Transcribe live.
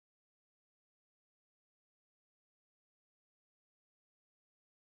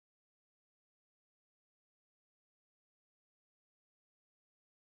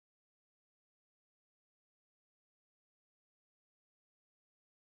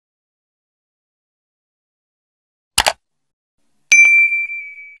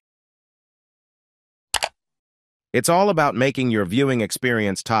It's all about making your viewing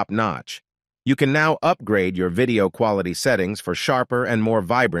experience top-notch. You can now upgrade your video quality settings for sharper and more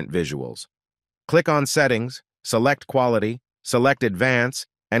vibrant visuals. Click on Settings, select Quality, select Advance,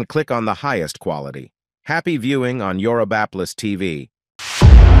 and click on the highest quality. Happy viewing on Yoruba TV.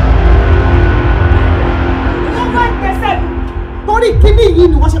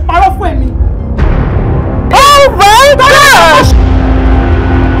 Oh my gosh!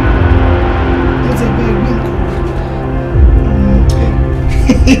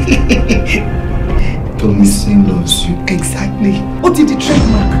 Tomisi loves you. Exactly. What did the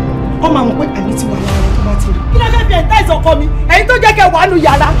trademark? Come on, wait, I need to wait. Kí ló fẹ́ fi ẹ̀ta ìsọ̀kọ mi? Ẹ̀yin tó jẹ́ kẹ́ wà nù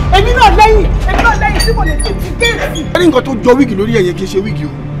yàrá. Èmi náà lẹ́yìn tí mo lè ti géètì. Ẹni nǹkan tó jọ wíìgì lórí ẹ̀yẹ kì í ṣe wíìgì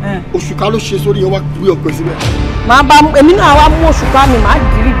o. Òṣùká ló ṣe sórí ẹ wá gbé ọkọ síbẹ̀. Èmi náà wá mú òṣùká mi, màá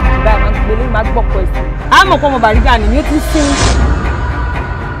dìrí gidi báyìí, màá gbélé, màá gbọ́kọ̀ ẹ̀sìn. Àmọ̀ kọ́ ọmọ Bàrígà ni mi ti sin.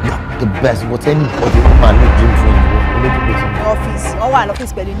 You are the best, what anybody man need dream for you. Office, ó wà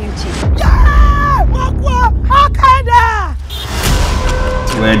l'office pẹ̀lú new chief.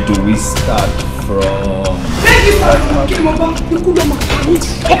 Where do we start from?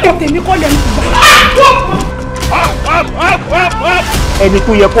 Ẹni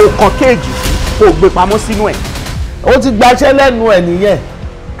tó yẹ kó kan kéèjì kó gbé pamọ́ sínú ẹ̀. Ó ti gbaṣẹ́ lẹ́nu ẹ̀ nìyẹn.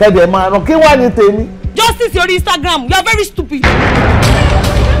 Kẹ́dẹ̀ máa ràn kí wá ní tèmi. Justice your Instagram, you are very stupid.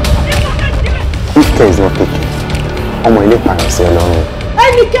 If care is not taken, ọmọ ilé pààrọ̀ sí Ọlọ́run.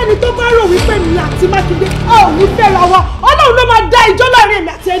 Ẹnikẹ́ni tó bá rò wípé mi àti Mákindé a ò ní fẹ́ra wa, Ọlọ́run ló máa dá ìjọ láàrin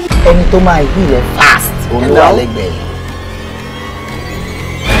èmi àti ẹni. Ẹni tó máa yí rẹ̀ fast. Olúwa lẹ́gbẹ̀ẹ́.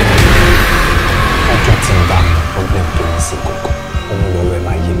 Ọjọ́ tí ń bá mi problem tó ní sí kòkó, òun lọ́wọ́ ẹ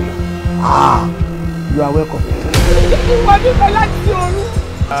máa yé mi. You are welcome. Ìwọ nífẹ̀ẹ́ láti ọ̀run.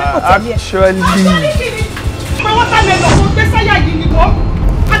 Actually. Pé wọ́n sálẹ̀ lọ fún gbé sáyà yìí ni wọ́n.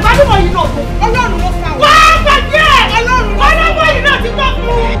 Àgbálùmọ̀ yìí náà tó, Ọlọ́run ló fà wọ́n. Wọ́n gbàgbé ẹ̀! Ọlọ́run yìí náà ti tọ́ fún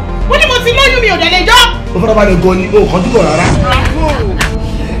un. Mo ní mo ti lóyún mi ò dẹ̀ lè jọ́. Ó fọ́nà bá lè gan ni, ó kàn dúró rárá.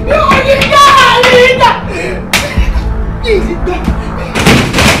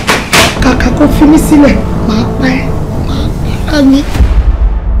 Kàkà kó fi mí sílẹ̀, máa pẹ́ àmì.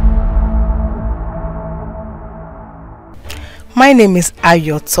 My name is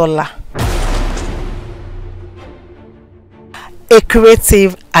Ayotola, a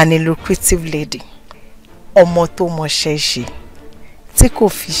creative and a lucrative lady. Ọmọ tó mọṣẹ́ ṣe, tí kò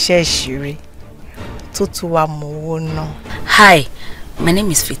fi iṣẹ́ ṣeré, tó tún wá mowó ná. Hi, my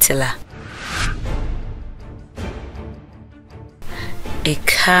name is Fitila. A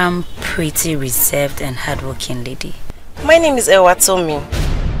calm, pretty, reserved and hardworking lady. My name is Ewatomi.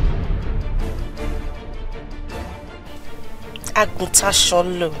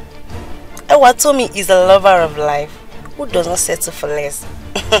 Aguntasholo. Ewatomi is a lover of life who does not settle for less.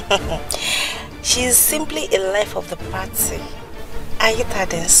 She is simply a life of the party. Ayita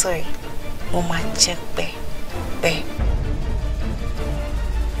Densoy. Mama check be.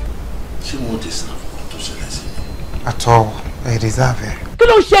 She won't deserve to say less. At all, I deserve it. Kí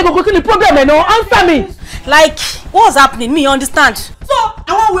ló ṣe gbogbo kí ni problem ẹ̀ náà? Answer me. Like, what's happening? Me understand. So,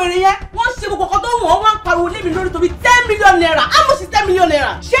 àwọn wèrè yẹn, wọ́n ṣe gbogbo kan tó wọ́n wá ń pariwo lé mi lórí torí 10 million naira. How much is 10 million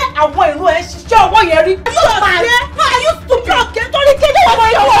naira? Ṣé àwọn ìlú ẹ̀ ṣiṣẹ́ owó yẹn rí? Are you stupid? Okay, torí kéde ọmọ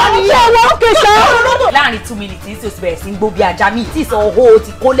ìwọ ni. Ṣé ọwọ́ òkè ṣá? Láàrin 2 minutes tí o ti bẹ̀rẹ̀ sí ń gbó bí ajá mi tí ìsọ owó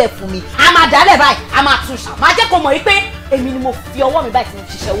ti kólẹ̀ fún mi. A máa dálẹ̀ báyìí, a máa tún ṣà. Máa jẹ́ kó mọ̀ wípé èmi ni mo fi ọwọ́ mi báyìí tí mo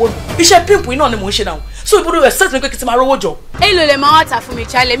ṣiṣẹ́ owó mi. Iṣẹ́ pimpu iná ni mò ń ṣe náà. So ìbúdó rẹ̀ set mi pé kí n ti máa rówó jọ. Èló lè máa wá tà fún mi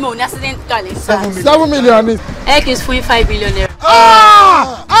Charlie mi ò ní accident kalẹ̀. 7 million ni. Ẹ kì í fún 5 million naira.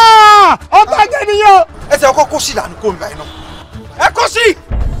 Ọba jẹ́ nìyẹn. Ẹ ti ọkọ̀ kó sí ìlànà kó mi báyìí náà. Ẹ kó sí.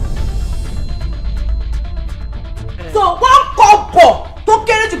 So wọ́n kọ̀ bọ̀ tó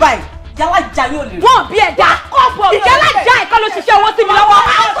kéré jù báyìí. Yálà ìjà yóò lè rí. Wọ́n bí ẹ̀dá. Ìjálá ìjà ẹ̀kọ́ ló ṣiṣẹ́ owó sí mi lọ́wọ́.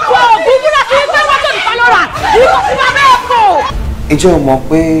 Wọ́n ògùn múra sí pé wọ́n tó nìkan ló rà. Ìwọ sí máa bẹ́ẹ̀ kọ̀. Ǹjẹ́ o mọ̀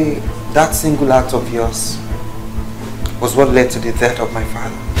pé that single act of yours was what led to the death of my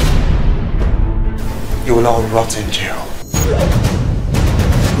father? You will all rot in jail.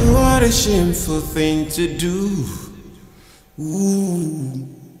 What a shameful thing to do.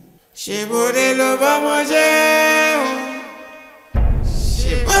 Shebode lo ba mo je.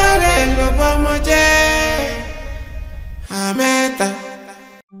 Shebode lo ba mo je. Ameta.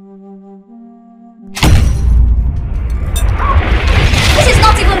 This is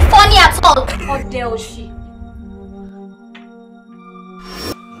not even funny at all. Ode oshi.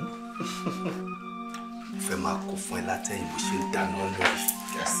 Fẹ́ máa kó fún ẹ látẹ̀yìn bó ṣe ń dáná lórí.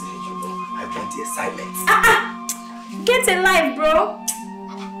 Just say, you know, I want the assignment. Get a life, bro.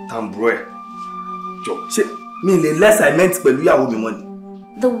 Bro ẹ. Jọ, ṣé mi lè lẹ́ assignment pẹ̀lú ìyàwó mi mọ́ ni?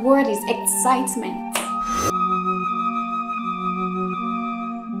 The word is excitement.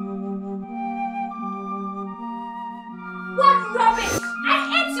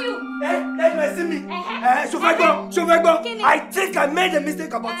 mi. I think I made a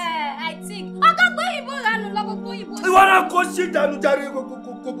mistake about you. I think. Ọ̀gá gbóyìnbó ránù lọ́gbọ́ gbóyìnbó. Ìwọ náà kò sí ìdánù járe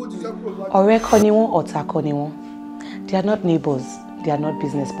kókó ti ṣe kúrò. Ọ̀rẹ́ kọ́ ni wọ́n, ọ̀tá kọ́ ni wọ́n. They are not neighbors. They are not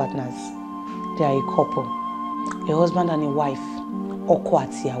business partners. They are a couple. A husband and a wife. Ọkọ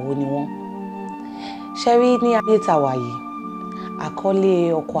àti ìyàwó ni wọ́n. Ṣé rí ní ayé tá wà yìí, àkọlé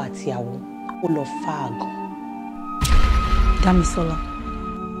ọkọ àti ìyàwó ó lọ fà gan. Damisola,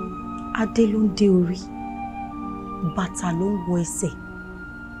 adé ló ń dé orí, bàtà ló ń wọ ẹsẹ̀.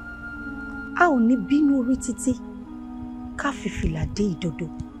 A ò ní bínú orí títí ká fi fìlà dé ìdodo.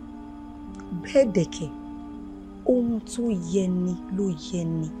 Bẹ́ẹ̀ dẹ̀kẹ̀, ohun tó yẹ ni ló yẹ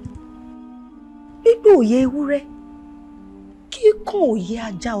ni. Gbígbó òye ewúrẹ́, kíkàn òye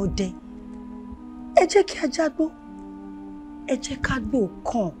ajá ọdẹ. Ẹ jẹ́ kí ajá gbó, ẹ jẹ́ ká gbó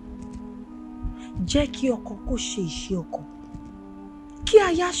kàn. Jẹ́ kí ọkọ kó ṣe ìṣe ọkọ, kí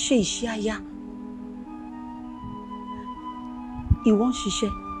aya ṣe ìṣe aya. Ìwọ ń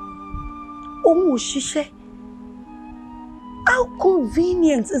ṣiṣẹ́, òun ò ṣiṣẹ́. How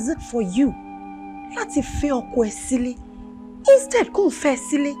convenient is it for you láti fẹ́ ọkọ ẹ sílé instead kó fẹ́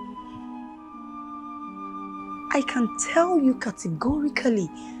sílé? I can tell you categorically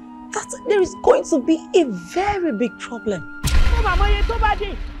that there is going to be a very big problem. Màmá yẹn tó bá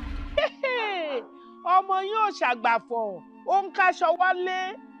dé. Ọmọ yóò ṣàgbàfọ̀, ó ń káṣọ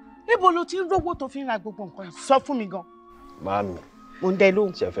wálé. Níbo ló ti ń rówó tó fi ń ra gbogbo nǹkan yìí? Sọ fún mi gan. Màámi, mo ń dẹ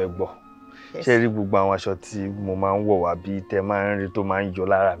lóhùn. Ṣé fẹ́ gbọ́? Ṣé rí gbogbo àwọn aṣọ tí mo máa ń wọ̀ wá bí tẹ máa ń rí tó máa ń yọ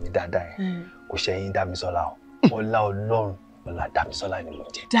lára mi dáadáa yẹn? Kò ṣẹ̀yìn Damisola o. Ọlá Ọlọ́run, ọlá Damisola ni mo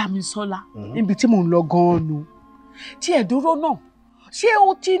jẹ. Damisola, níbi tí mò ń lọ gan-an nu. Tí ẹ dúró náà, ṣé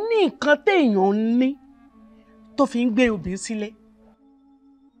o ti ní nǹkan téèyàn ń ní tó fi ń gbé obìnrin sílé?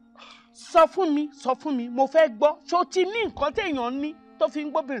 Sọ fún mi, mo fẹ́ gbọ́. Ṣé o ti ní nǹkan téèyàn ní tó fi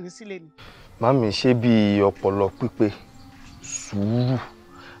ń gbóbìnrin sílé ni? Màámi, ṣé bí ọpọlọ pípé, sùúrù,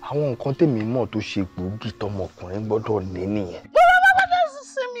 àwọn nǹkan tèmi mọ̀ tó ṣe gbòógì tọmọkùnrin gbọ́dọ̀ ní nìyẹn. Gbọ́dọ̀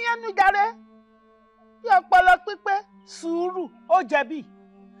sinmi ẹnu jàre. Bí ọpọlọ pípé, sùúrù, ó jẹ̀bi.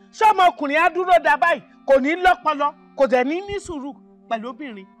 Ṣé ọmọkùnrin á dúró dá báyìí? Kò ní lọ́pọlọ, kò dẹ̀ ní sùúrù pẹ̀lú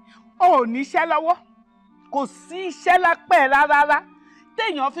obìnrin. Ó ní iṣẹ́ lọ́wọ́, kò sí iṣẹ́ lápẹ́ rárá.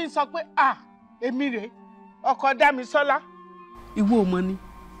 Téèyàn fi ń sọ pé èmi rèé ọkọ Damisola. Ìwọ ò mọ̀ ni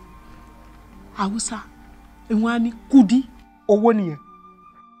Haúsá ìwọ̀n á ní kúdí, owó nìyẹn.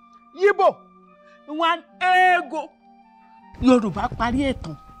 Yíbò ìwọ̀n á ní ego. Yorùbá parí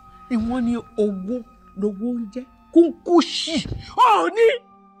ẹ̀tàn ìwọ̀n ní owó lówó ń jẹ́ kúnkúṣì. Ó ní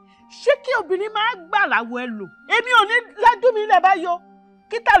ṣé kí obìnrin máa gbà láwọ̀ ẹ lò? Èmi ò ní lájú mi lẹ̀ bá yọ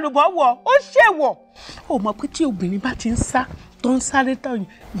kí tàlùbọ̀ wọ̀ ó ṣèwọ̀. Ó mọ̀ pé tí obìnrin bá ti ń sá tó ń sáré tán yìí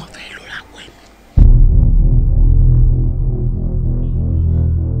wọ́n fẹ́ lọ láwọ̀ ẹ̀.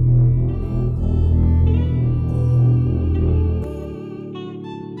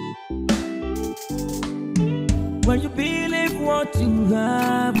 When you believe what you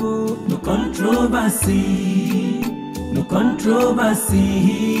have, oh, no controversy, no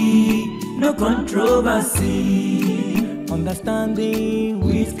controversy, no controversy. Understanding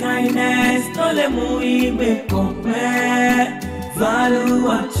with kindness, no le muy be compare. Value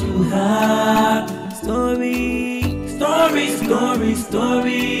what you have. Story, story, story,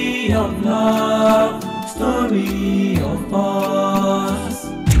 story of love, story of us.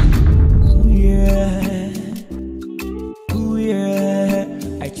 Ooh, yeah, ooh, yeah.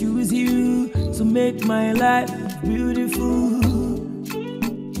 I choose you to make my life beautiful.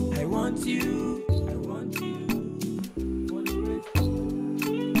 I want you.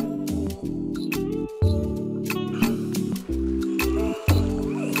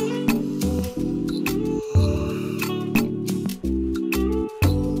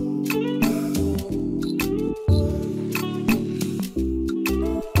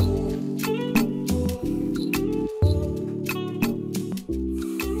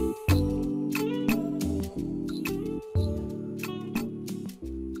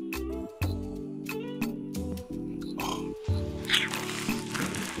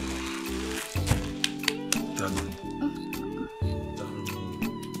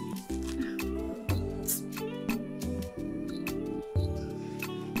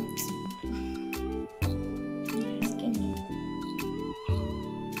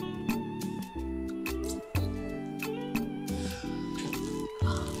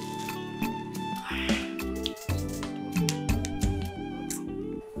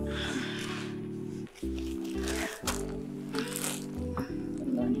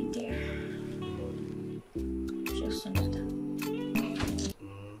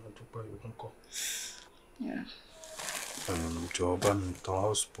 Jọ̀ọ́ bá mi tan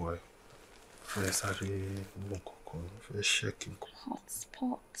house boy fẹ́ sáré mú kankan, fẹ́ ṣẹ́kì nǹkan.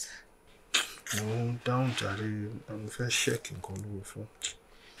 Hotspot. Mo ń dáhùn jàre, mo fẹ́ ṣẹ́kì nǹkan lórí fún.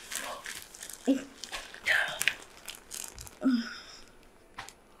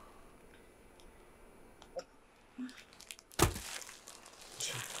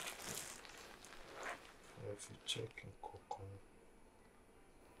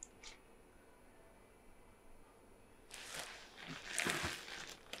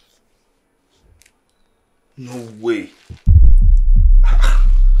 No way.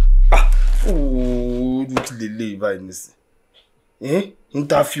 Oh, you ti lè lè báyìí nísìn.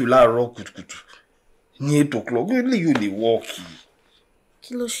 Interview láàárọ̀ kùtùkùtù. Ní 8 o'clock, lè yóò lè wọ́ọ̀kì.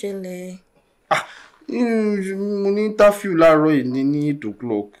 Kí ló ṣẹlẹ̀? Mo ní interview láàárọ̀ yìí ní 8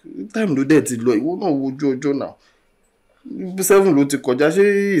 o'clock. Time ló dẹ̀ ti lọ, ìwọ náà wojú ọjọ́ náà. 7 ló ti kọjá, ṣé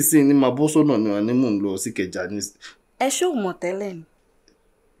ìsìn ni màá bọ́ sọ́nà ni wà ní mò ń lọ sí Ìkẹjà nísìn. Ẹ ṣó mọ̀ tẹ́lẹ̀ ni?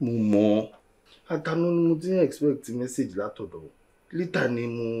 Mo mọ̀. Àtànú ni mo ti ń expect message látọ̀dọ̀. Later ni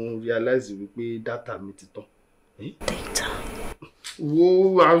mo realize wípé data mi ti tán. Data?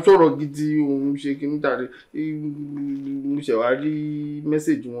 Wo à ń sọ̀rọ̀ gidi òun ṣe kí n dàrí. Mo ṣẹ̀ wá rí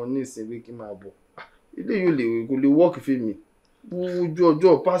message wọn ní ìsìn pé kí n máa bọ̀. Ilé yóò lè kò lè work fèmí. Ojú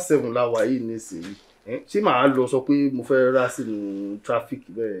ọjọ́ past 7 la wà yìí nísìnyí. Ṣé màá lọ sọ pé mo fẹ́ rá sínú traffic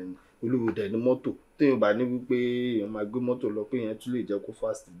bẹ́ẹ̀ ni olówó dẹ̀ ní mọ́tò téèyàn bá ní wípé èèyàn máa gbé mọ́tò lọ pé èèyàn tún lè jẹ́ kó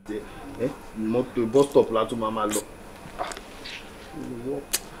fast jẹ́ mọ́tò bus stop la tún máa lọ.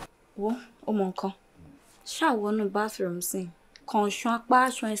 Wo ó mọ nǹkan ṣáà wọnú bathroom sí kan ṣan apá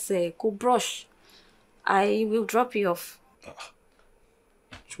ṣan ẹsẹ̀ kó brush I will drop you off.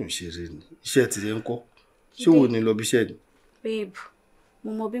 Ṣé o ń ṣeré ni iṣẹ́ tìrẹ ń kọ́ ṣé wo ni lọ bí iṣẹ́ ni. Babe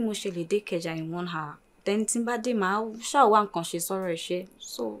mo mọ bí mo ṣe lè dé Ìkẹjà in 1 hour then tí n bá dé màá ṣáà wá nǹkan ṣe sọ̀rọ̀ iṣẹ́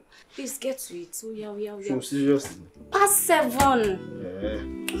so please get to it ó yá. So serious ni. Past 7.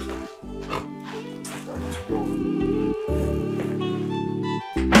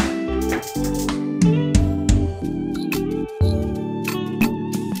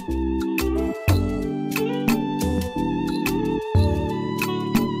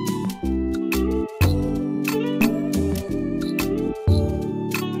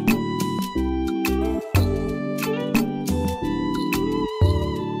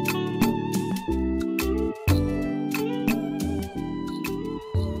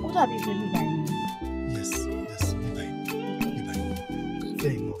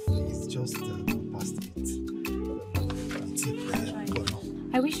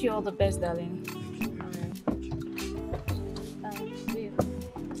 I wish you all the best, darling.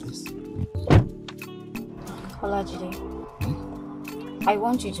 Yes. Olajide, I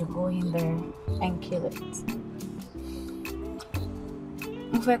want you to go in there and kill it.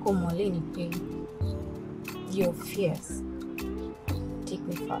 Mo fẹ́ kó mọ̀ lẹ́ni pé you're fierce,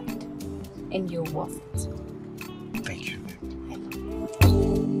 dignified, and you're worth it. Thank you.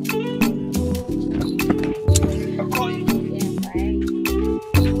 I'll call you. Yeah, bye.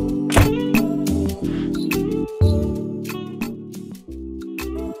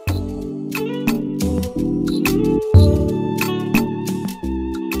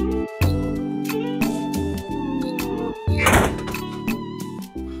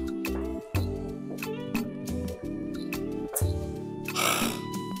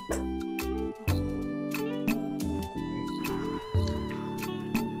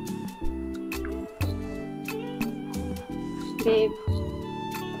 Babe,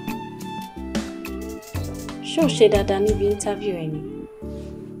 ṣó ṣe dáadáa níbi interview ẹni?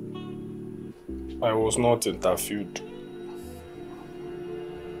 I was not interviewed.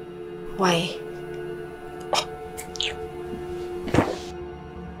 Why?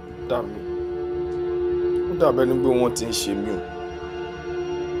 Damn me. Ó dàbẹ́ ní pé wọ́n ti ń ṣe mí o.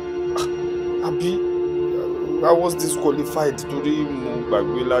 Àbí I was disqualified torí mo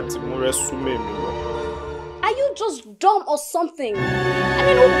gbàgbé láti mú resume mi lọ. Are you just dumb or something? I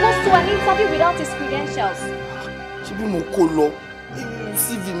mean, who goes to an interview without his credentials? Ṣé bí mo kó lọ?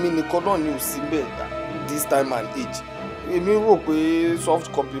 CV mi nìkan náà ni ò sí bẹ́ẹ̀ this time and age. Èmi rò pé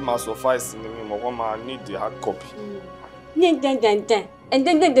soft copy máa suffice ni mi mọ̀ wọ́n máa need the hard copy.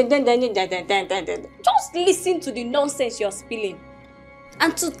 Just listen to the nonsense you're spilling.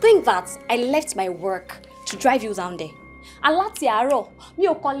 And to think that I left my work to drive you down there. Aláti àárọ̀, mi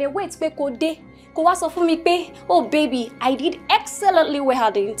ò kàn lè wait pé kó dé. Kó wá sọ fún mi pé, oh baby, I did excellently well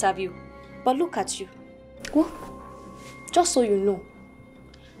at the interview. But look at you. Well, just so you know,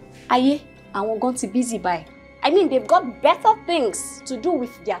 ayé, àwọn gan ti busy by. I mean, they've got better things to do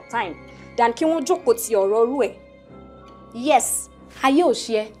with their time than kí wọ́n jókòó ti ọ̀rọ̀ rú ẹ̀. Yes, ayé ò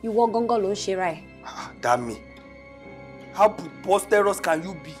ṣe ẹ́, ìwọ gangan ló ń ṣe ra ẹ̀. Damn me. How preposterous can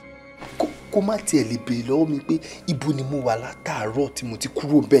you be? kó má tiẹ̀ lè béèrè lọ́wọ́ mi pé ibo ni mo wà látàárọ̀ tí mo ti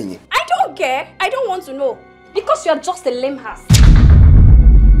kúrò bẹ́ẹ̀ yẹn. I don't care. I don't want to know. Because you are just a lame ass.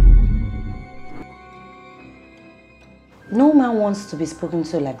 No man wants to be spoken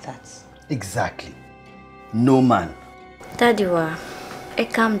to like that. Exactly. No man. Daddy wa,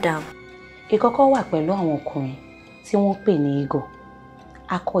 calm down. Ìkọ̀kọ̀ wà pẹ̀lú àwọn ọkùnrin tí wọ́n pè ní ego.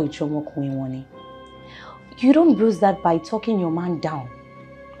 Akọ ìjọ ọmọkùnrin wọn ni. You don't bruise that by talking your man down,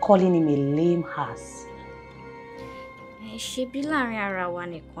 calling him a lame ass. Ṣebí láàrin ara wa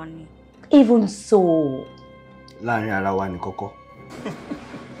nìkan ni. Even so. Láàrin ara wa nìkan kọ́.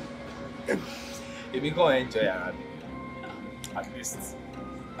 Èmi kàn enjoy ara mi. At least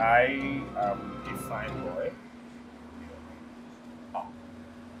I am a fine boy.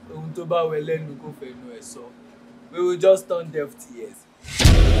 Ohun tó bá wẹ lẹ́nu kó fẹnu ẹ̀ sọ. We will just turn deaf ears.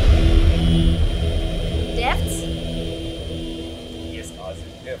 Deaf? Yes, I was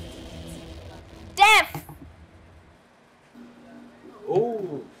deaf. Deaf!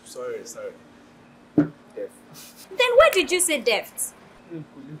 Oh, sorry. Deaf. Then why did you say deaf?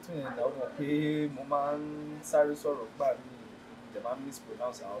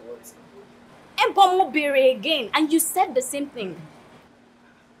 Mispronounce our words. Embomobere again, and you said the same thing.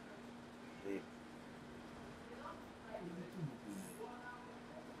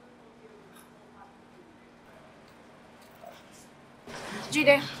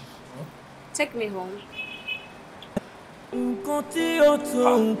 Jide, take me home. Nǹkan tí ó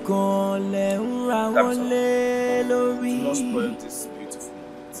tó nǹkan lẹ̀ ń ra wọlé lórí.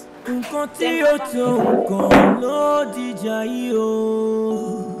 Nǹkan tí ó tó nǹkan ló dìjà yìí o.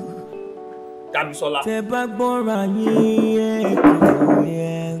 Damisola. Tẹ́ bá gbọ́ra yín kò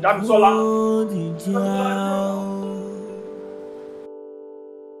yẹ kó dìjà o.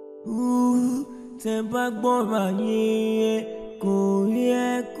 Tẹ́ bá gbọ́ra yín kò yẹ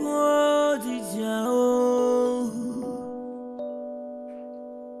kó dìjà o.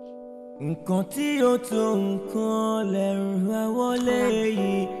 Nǹkan tí ó tó nǹkan lẹ̀ ń ra wọlé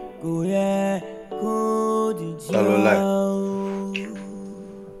yìí kò yẹ kó dìjà o.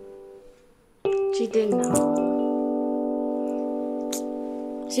 Jide náà.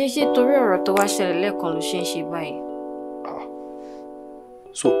 Ṣé torí ọ̀rọ̀ tó wá ṣẹlẹ̀ lẹ́ẹ̀kan ló ṣe ń ṣe báyìí?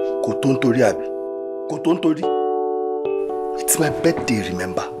 So, kò tó ń torí àbí? Kò tó ń torí? It's my birthday,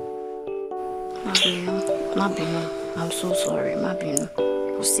 remember? Má bínú. I'm so sorry. Má bínú.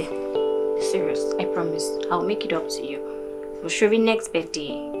 We'll see. Serious, I promise. I'll make it up to you. We'll show you next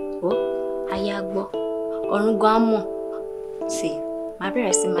birthday. Oh, ayagbo. Orungo amo. See, my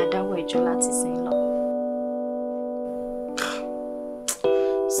bẹ̀rẹ̀ sí máa dáwọ́ ẹjọ́ láti sìn lọ.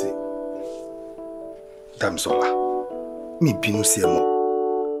 See, Damisola, mi bínú sí ẹ mọ́.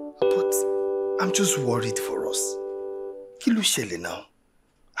 But I'm just worried for us. Kí ló ṣẹlẹ̀ now?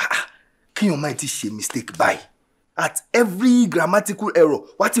 Kíyàn máa ti ṣe mistake báyìí. At every grammatical error,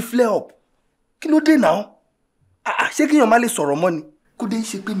 wá ti flare up. Kí ló dé now? Ṣé kíyàn má lè sọ̀rọ̀ mọ́ ni? Kó dé ń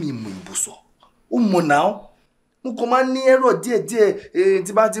ṣe pé mi mọ̀ ìbò sọ. Ó mọ̀ now. Mo kàn máa ní error díẹ̀díẹ̀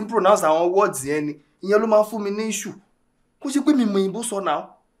tí bá ti ń pronounce àwọn words yẹn ni. Ìyẹn ló máa fún mi ní issue. Kó ṣe pé mi mọ̀ ìbò sọ now.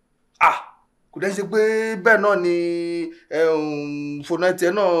 Kò dé ń ṣe pé bẹ́ẹ̀ náà ni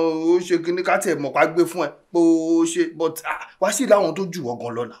phonetics náà ó ṣe kíní ká tẹ̀ mọ̀ pa gbé fún ẹ. Bó ṣe but wá sí láwọn tó jù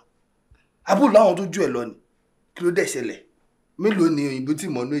ọgàn lọ́nà. Àbúrò láwọn tó jù ẹ lọ ni. Kí ló dé ṣẹlẹ̀? Mélòó ni òyìnbó tí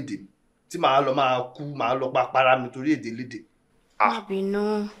mọ̀ nú èdè mi? Tí màá lọ máa kú, màá lọ pa para mi torí èdè lédè. Má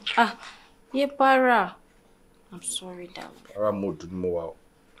bínú. Yé para. I'm sorry, darling. Para mo dùn mo wà o.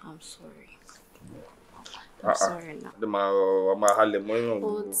 I'm sorry. I'm sorry now. De máa halẹ̀ mọ́ yàn.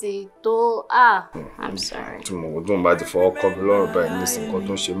 Ó ti tó. I'm sorry. Tí mo dùn bá ti fọwọ́ kọ́ mi lọ́rùn báyìí ní ìsìnkú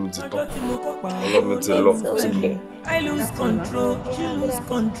tó ń ṣe mí ti tán. Ọlọ́run ti lọ sí mọ́. I lose control, you lose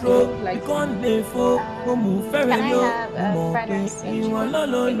control. You can't be for mo fẹ́rẹ̀ yó. Mo pé ìwọ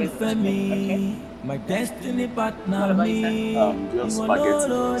lólùfẹ́ mi. My destiny partner me. Just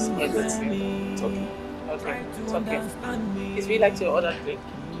spaghetti. Okay. It's okay. Is we like to order drink?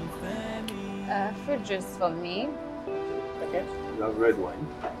 Fruit juice for me. Okay. You have red wine?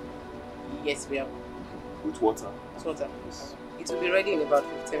 Yes, we have. With water? With water. It will be ready in about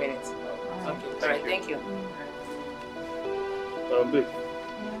 15 minutes. Okay. All right. Thank you. Big.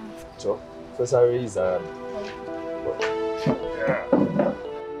 So, Cesare is yeah.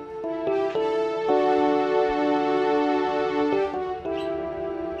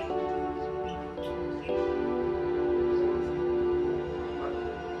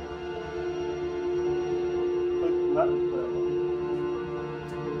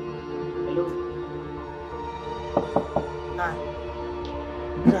 Hello. Hi.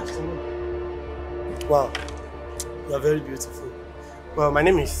 Good afternoon. Wow, you are very beautiful. Well, my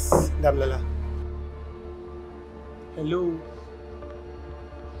name is Damlala. Hello.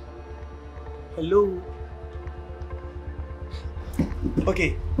 Hello.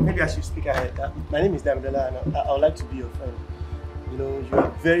 Okay, maybe I should speak ahead. My name is Damlala and I would like to be your friend. You know, you are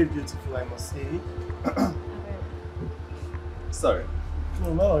very beautiful, I must say. Sorry.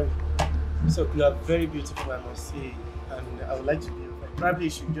 No, no worry. So, you are very beautiful, I must say. And I would like to be your friend. Probably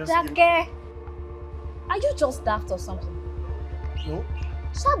you should just... Dake, are you just daft or something? No.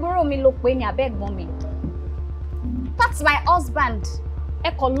 Ṣàbúrò mi ló pè ní abẹ́gbọ́n mi. That's my husband.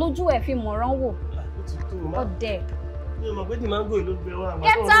 Ẹ kò lójú ẹ fi mọ̀ràn wò. Ọdẹ.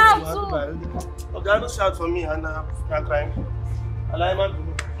 Get out too! Okay, don't shout for me and I'm crying.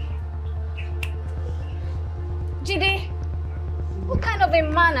 Jide, what kind of a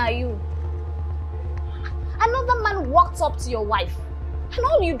man are you? Another man walked up to your wife and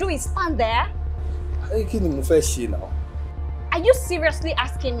all you do is stand there? Are you seriously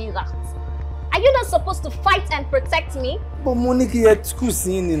asking me that? Are you not supposed to fight and protect me? But Monique, you're too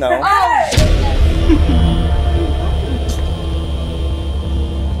seen now.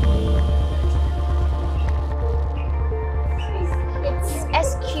 It's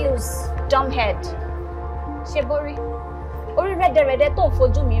excuse, dumbhead. Shebori, orí rẹ́dẹ̀rẹ́dẹ́ tó ń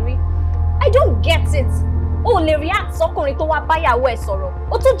fojú mi rí. I don't get it. O lè react sọ́kùnrin tó wá báyàwó ẹ̀ sọ̀rọ̀.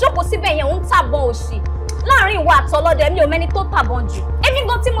 O tún jókòó síbẹ̀ yẹn ń tàbọn òṣì. Láàárín ìwà àtọlọ́dẹ mi ò mẹ́ni tó tàbọn jù. Èmi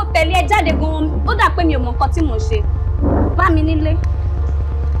gan tí mo tẹ̀lé ẹ jáde gan, ó dà pé mi ò mọ nǹkan tí mo ṣe. Bá mi nílé.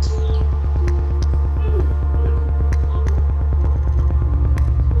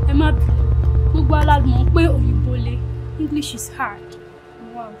 Ẹ má bínú. Gbogbo alámọ̀ pé òyìnbó le. English is hard.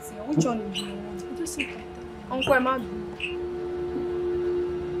 Wow, which one is you want? I just say that. Uncle, ẹ má bínú.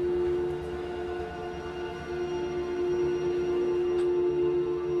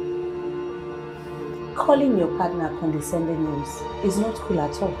 Calling your partner condescending names is not cool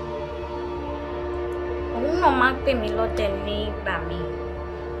at all. Òun náà máa ń pè mí lọ́dẹ nígbà míì.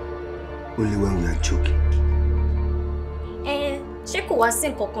 Only when we are joking. Ṣé kò wá sí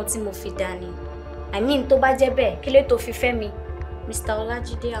nǹkan kan tí mo fi dá ni? I mean, tó bá jẹ́ bẹ́ẹ̀, kí ló tó fi fẹ́ mi? Mr.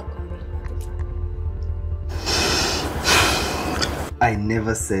 Ọlájídé Àkànbí. I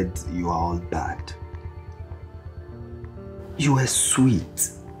never said you are all bad. You are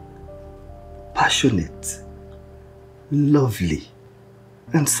sweet, passionate, lovely,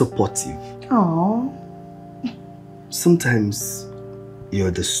 and supportive. Aww. Sometimes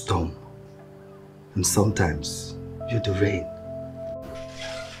you're the storm, and sometimes you're the rain.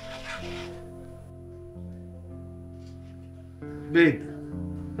 Babe.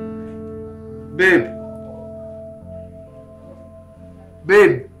 Babe.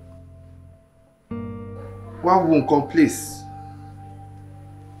 Babe. Why won't come, please?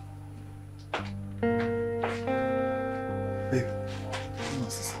 Babe. Come on,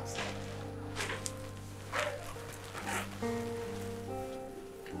 sister.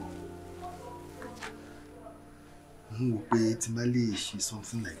 Who will pay Timali she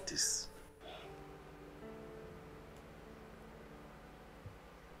something like this?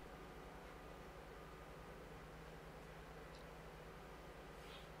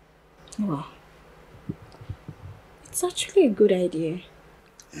 Wow. It's actually a good idea.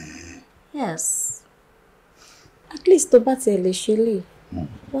 Yes. At least tó bá tiẹ̀ lè ṣe lè.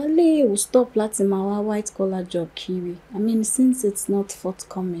 Wale will stop láti máa wá white collar job kiri. I mean, since it's not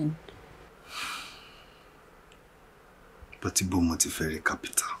forthcoming. But ibo mo ti fẹ́ rí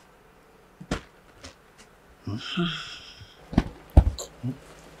capital.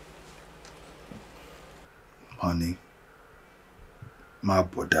 Honey, ma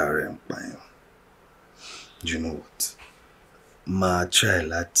bother rẹ̀ ń pa yẹn. You know what? Ma try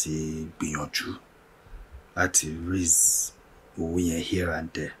láti gbìyànjú láti raise owó yẹn here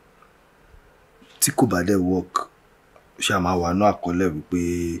and there. Tí kò bá dé work, ṣá máa wà ní àkọọ́lẹ̀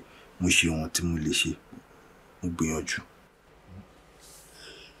wípé mo ṣe ohun tí mo lè ṣe. Mo gbìyànjú.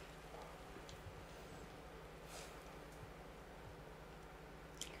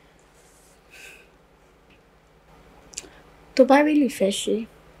 Tó bá really fẹ́ ṣe,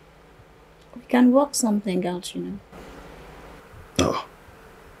 we can work something out, you know. Oh,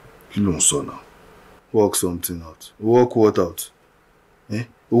 you don't so now. Work something out. Work what out?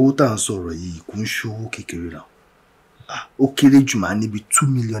 Owó tá ń sọ̀rọ̀ yìí kò ń ṣòwò kékeré now. Ó kéré jù máa níbi 2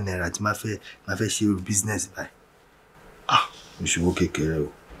 million naira tí máa fẹ́ ṣe business báyìí. Ó ṣòwò kékeré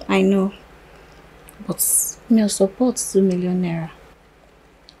o. I know, but mi ò support 2 million naira.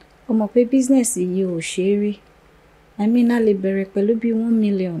 Ó mọ̀ pé business yìí ò ṣe é rí. I mean, a lè bẹ̀rẹ̀ pẹ̀lú bí 1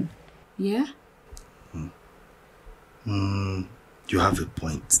 million. Yeah? You have a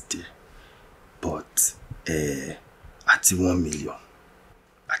point there. But, àti 1 million.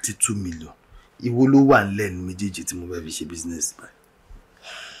 àti 2 million. Ìwọ ló wà lẹ́nu méjèèjì tí mo fẹ́ fi ṣe business by.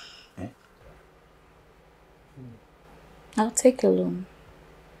 I'll take a loan.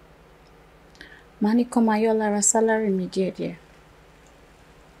 Money come ayo lára salary mi díẹ̀díẹ̀.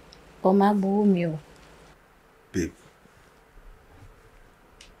 Ó máa gbowó mi o. Babe,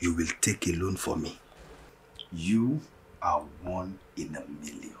 you will take a loan for me. You are 1 in a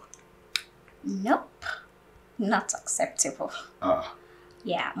million. Nope. Not acceptable. Ah.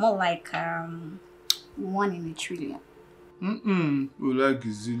 Yeah, more like 1 in a trillion. We like a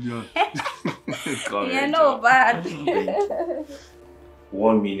zillion. Yeah, no bad.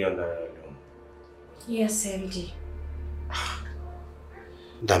 1 million naira. Yes, MD.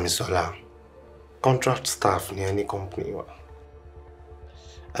 Damisola, contract staff in any company.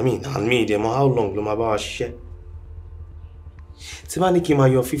 I mean, and me, them how long do my bar share?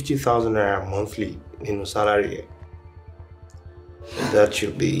 Anike your 50,000 naira monthly in salary. That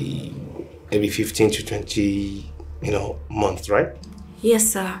should be maybe 15 to 20, months, right?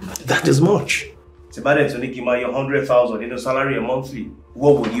 Yes, sir. That is much. Anike your 100,000 in salary a monthly.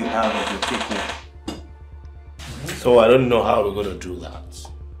 What would you have as your take home? So I don't know how we're going to do that.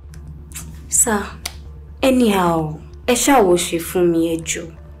 Sir, anyhow, Esha wo fún mi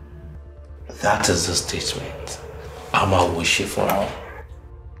ẹjọ́. That is the statement. I'm a wish for her.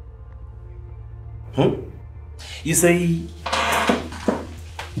 You say,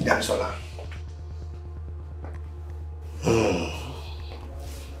 Damisola.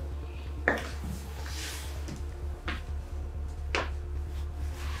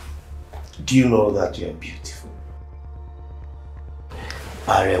 Do you know that you are beautiful?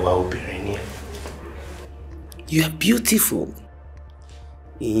 You are beautiful.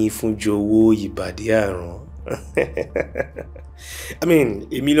 I mean,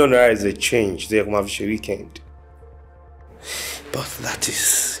 $1 million is a change. They come have a weekend. But that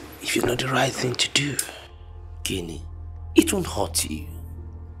is, if you know the right thing to do, Kenny, it won't hurt you.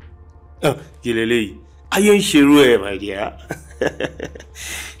 Oh, Gilele, are you sure, my dear?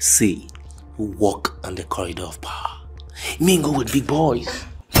 See, walk on the corridor of power. Mingle with big boys.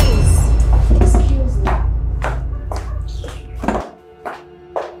 Excuse me.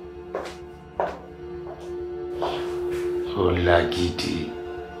 Olagidi.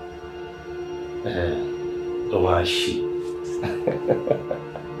 Owashi.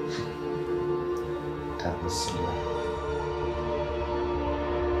 That was slow.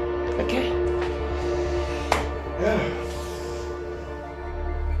 Okay. Yeah.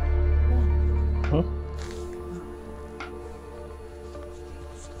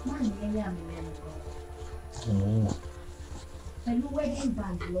 Wedding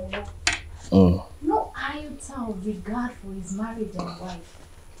band no iota of regard for his marriage and wife.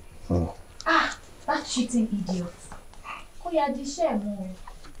 That cheating idiot.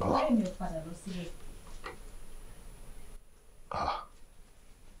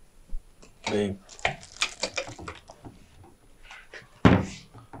 Babe.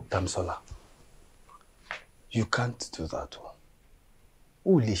 Damisola, you can't do that one.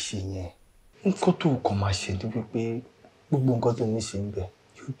 O lè ṣe yẹn. Nǹkan tó kàn máa ṣe ni wípé gbogbo nǹkan tó ní ṣe ń bẹ,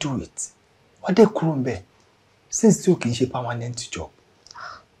 you do it. Wá dé kúrò ń bẹ. Since tí o kì í ṣe permanent job.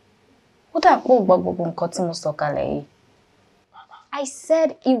 Ó dà pé ó gbọ́ gbogbo nǹkan tí mo sọ kalẹ̀ yìí. I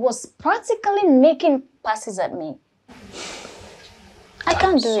said he was practically making passes at me. I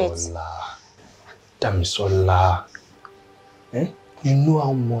can't do it. Damisola, you know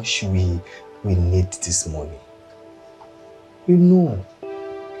how much we need this money. You know,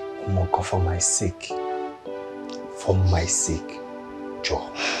 for my sake, Joe,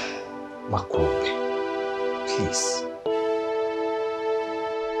 Makrobe, please.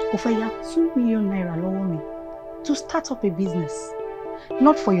 Ofeya, 2 million naira lọ́wọ́ mi to start up a business.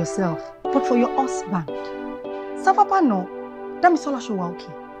 Not for yourself, but for your husband. Savapa no, Damisola showa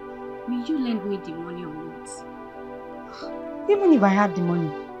okay. Will you lend me the money or not? Even if I had the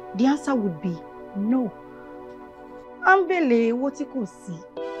money, the answer would be no. Ambele, what you could see.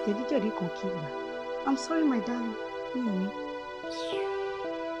 I'm sorry, my darling.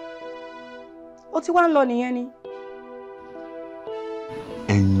 What you want, Lonnie, Annie?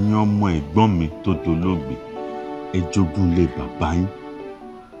 Ẹ̀yin ọmọ ẹ̀gbọ́n mi tó dolóògbé, ẹ jogún ilé bàbá yín.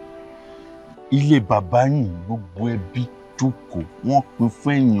 Ilé bàbá yín gbogbo ẹbí jókòó, wọ́n pín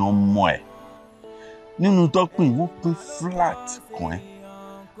fún ẹ̀yin ọmọ ẹ̀. Nínú tọ́pìn wọ́n pín flat kan ẹ̀.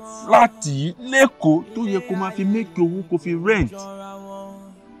 Flat yìí lẹ́kọ̀ọ́ tó yẹ kó máa fi make owó kó fi rent.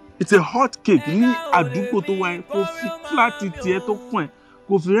 It's a hot cake ní àdúgbò tó wà kó fi flat tiẹ̀ tó kàn ẹ̀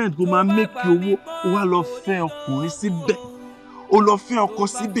kó fi rent kó máa make owó ó wá lọ fẹ́ ọkùnrin síbẹ̀. Ó lọ fẹ́ ọkọ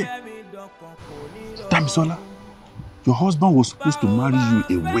síbẹ̀. Damisola, Your husband was supposed to marry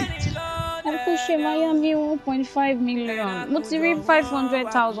you away. Uncle ṣe Miami 1.5 million. Mo ti rí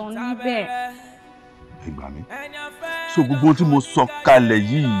 500,000 níbẹ̀. Ẹ gbà mí. So gbogbo tí mo sọ kalẹ̀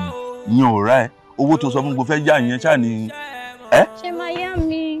yìí ìyẹn ò rà ẹ́. Owó tó sọ fún mo fẹ́ yá ìyẹn ṣáà ni Ṣe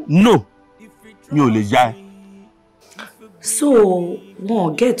Miami. No, mi ò lè yá ẹ. So wọn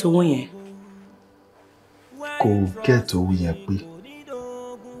ò get owó yẹn. Kò get owó yẹn pé,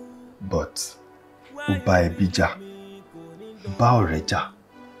 but ó bá ẹbí jà, bá ọ̀rẹ́ jà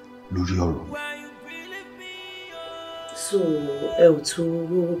lórí ọ̀rọ̀ mi. So ẹ ò tún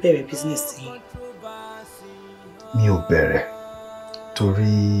rówó bẹ̀rẹ̀ business yìí. Mi ò bẹ̀rẹ̀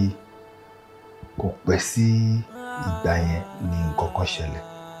torí kò pẹ́ sí ìgbà yẹn ní nǹkan kan ṣẹlẹ̀.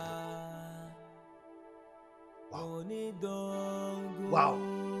 Wow,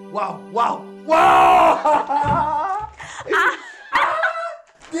 wow, wow, wow!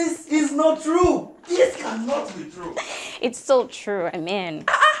 This is not true. This cannot be true. It's so true, I mean.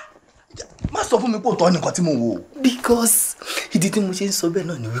 Má sọ fún mi pé òótọ́ nìkan tí mo wò. Because ìdí tí mo ṣe ń sọ bẹ́ẹ̀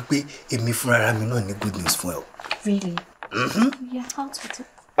náà ni wípé èmi fúnra mi náà ní good news fún ẹ o. Really? Yeah, how to do?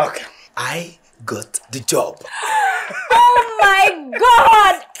 Okay, I got the job. Oh my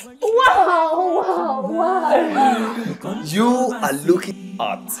God! Wow! You are looking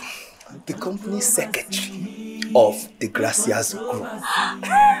at the company secretary of the Gracias Group.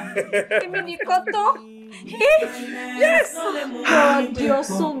 Yes! God, you're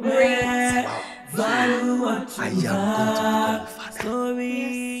so great. I am going to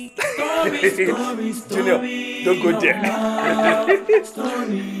become a father. Junior, don't go there.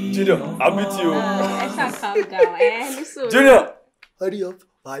 Junior, I'll meet you. I shall calm down, Junior, hurry up.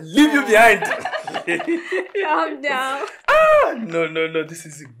 I'll leave you behind. Calm down. No, this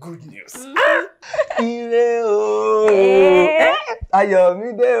is good news.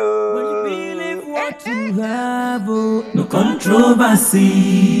 What you have, no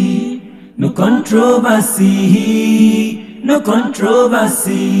controversy, no controversy, no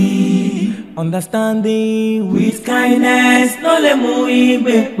controversy. Understanding with kindness, no le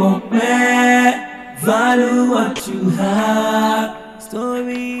muibe pope. Value what you have.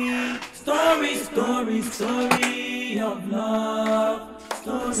 Story of love.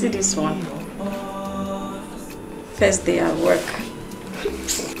 See this one. First day at work.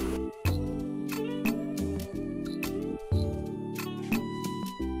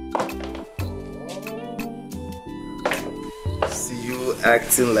 See you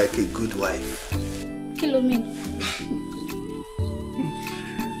acting like a good wife. Kilo mean?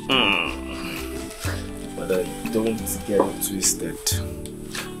 But don't get it twisted.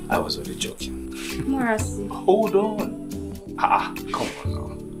 I was only joking. Morasi. Hold on. Come on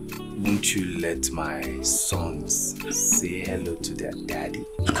now. Won't you let my sons say hello to their daddy?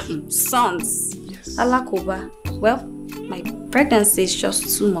 Sons? Yes. Alakoba. Well, my pregnancy is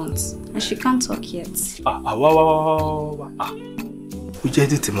just 2 months and she can't talk yet.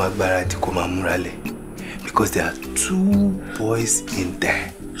 Because there are 2 boys in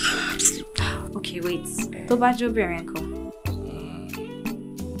there. Okay, wait. Tobajo Berenko.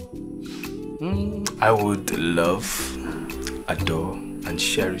 I would love, adore, and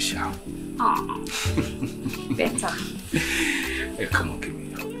cherish her. Aww. Better. Hey, come on, give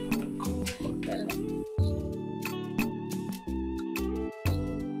me a hug.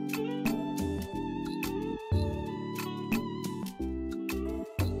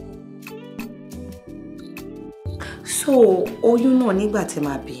 So, oyún náà nígbà tí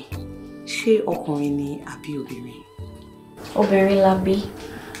máa bí, ṣé ọkùnrin ni àbí obìnrin? Obìnrin la bí.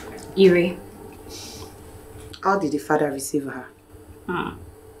 Ire. How did the father receive her?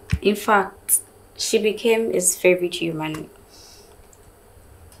 In fact, she became his favorite human.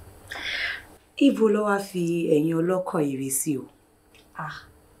 Ibo ló wá fi ẹ̀yin ọlọ́kọ̀ Ire sí o?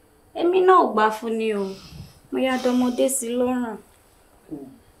 Èmi náà gbà fún ni o. Mo yá dọmọdé sí lọ́rùn.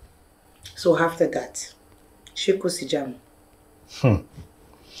 So after that, ṣé kò sí jàmù?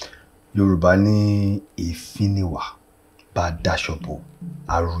 Yorùbá ní ìfíniwà bá daṣọ bò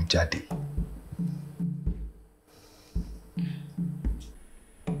àrù jáde.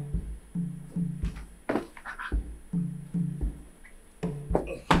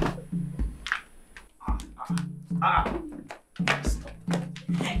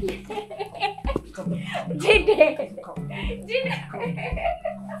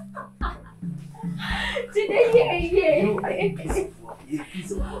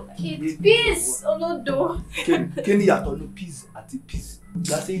 It's peace, Olodo. Can you have no peace at the peace?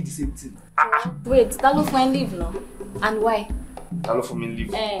 That's saying the same thing. Wait, that look for leave, no? And why? That look for me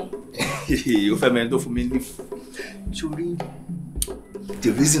leave. You feel me? For me leave. Sorry.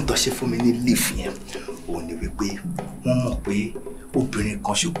 The reason to share for me leave here only we wọ́n mọ̀ pé obìnrin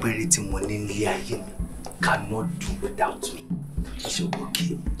kan ṣo péré tí mo ní nílé ayé mi cannot do without me. So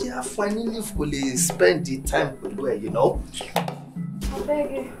okay, yeah, finally we will spend the time with her, you know. I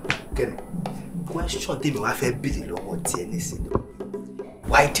beg you. Okay. Question tell me why fẹ́ béèrè lọ́wọ́ tí ẹni sí.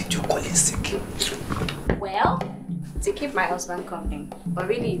 Why did you call in sick? Well, to keep my husband company. But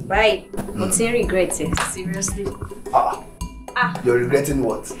really, right? But I regret it. Seriously. You're regretting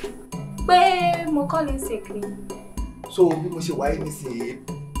what? But mo call in sick. So bí mo ṣe wáyé nísìnyí.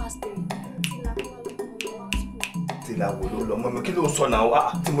 Pastor. Tila wo ló lọ mọ́ mi kí ló sọ now?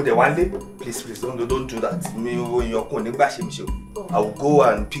 Tí mo dé wá lé. Please don't do that. Mi ò yan kun nígbà ṣe mi ṣe. I will go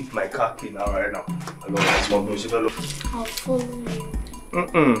and pick my car key now right now. Hello, it's my boy. I'll follow you.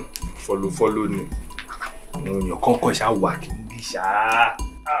 Follow ni. No, your concourse shall work English.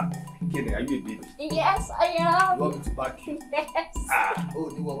 Kidding, are you a baby? Yes, I am. You want me to back you? Yes. Oh,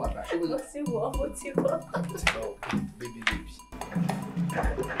 you want what? What's you want? Baby.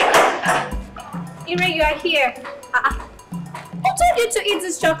 Ire, you are here. Who told you to eat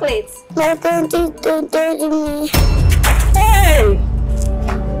this chocolate? My daddy told me. Hey!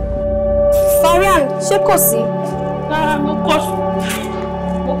 Farian, ṣé kò sí? Rárá, mo kọ́ sí.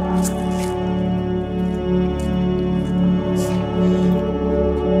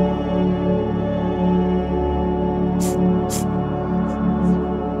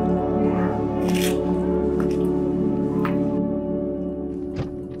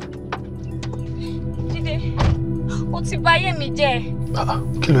 Ti báyé mi jẹ́.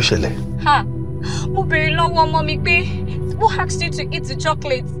 Kí ló ṣẹlẹ̀? Mo béèrè lọ́wọ́ ọmọ mi pé who asked you to eat the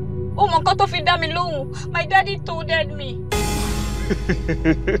chocolate? Ó mọ nǹkan tó fi dá mi lóhùn. My daddy told me.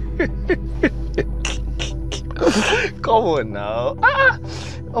 Come on now.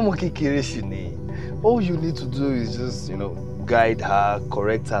 Ọmọ kékeré ṣì ni. All you need to do is just, guide her,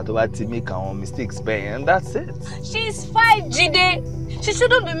 correct her tó bá ti make her mistakes bẹ́ẹ̀, and that's it. She's 5, Jide. She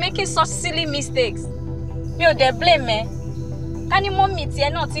shouldn't be making such silly mistakes. Mi ò dẹ̀ blame ẹ. Ká ní mọ́mì tí ẹ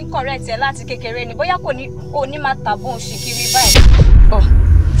náà ti ń correct ẹ láti kékeré ni bóyá kò ní máa tàbọn òṣìkiri báyìí.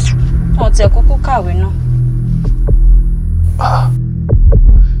 Ọ̀tẹ̀ kúkú kàwé náà.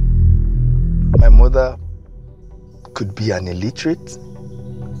 My mother could be an illiterate,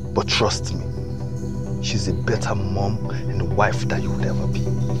 but trust me, she's a better mom and wife than you would ever be.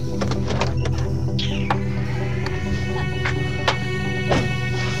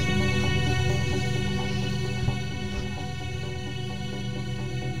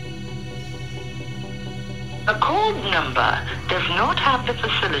 A called number does not have the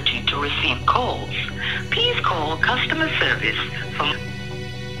facility to receive calls. Please call customer service from...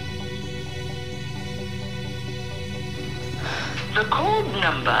 The called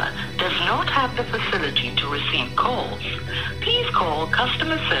number does not have the facility to receive calls. Please call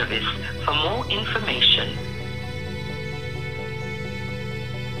customer service for more information.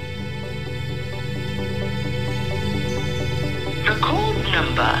 The called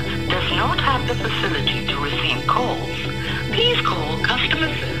number does not have the facility to receive calls. Please call customer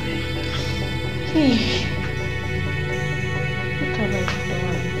service. What have I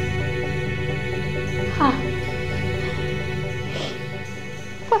done?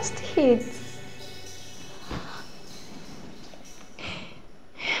 First hit.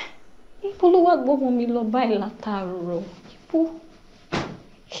 Ibo ló wá gbọ́mọ mi lọ báyìí látàárọ̀. Ibo.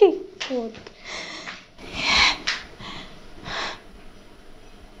 Hey, God.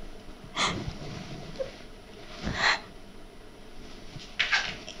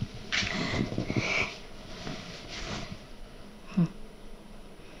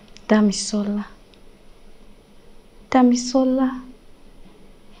 Damisola.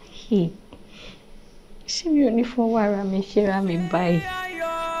 Hey. Ṣé mi ò ní fọwọ́ ara mi ṣera mi báyìí?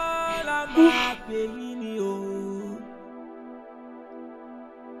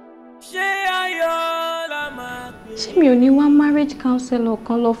 Ṣé mi ò ní wá marriage counselor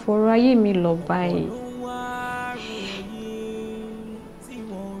kan lọ fọ̀rọ̀ ayé mi lọ báyìí?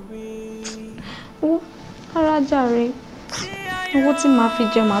 Ara jàre. Owó tí màá fi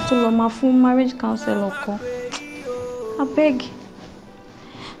jẹ màá tún lọ máa fún marriage counselor kan. Abeg.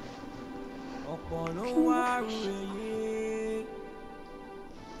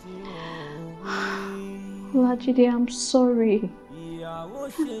 Olajide, I'm sorry.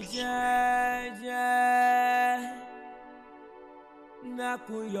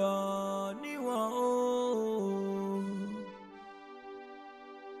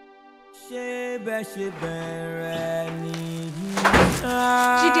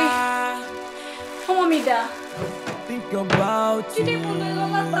 Jide, ọmọ mi dà. Think about Jide, mo lọ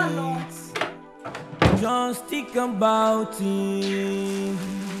látàná. Just think about it.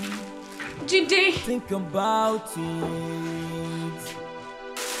 Jide. Think about it.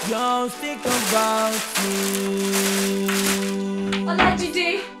 Just think about it. Ola, Jide.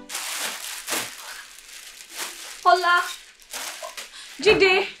 Ola.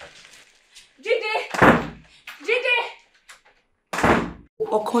 Jide. Jide. Jide.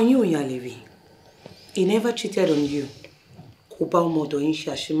 Ọkàn yín ò yà lérè. He never cheated on you. Kò bá ọmọdọ̀ yín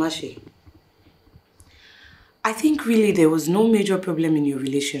ṣe àṣemáṣe. I think really there was no major problem in your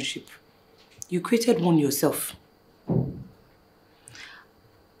relationship. You created one yourself.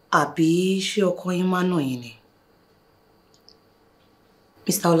 Àbí ṣé ọkọ yín máa nà yín ni?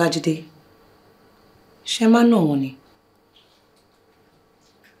 Mr. Olajide, ṣé máa nà wọ́n ni?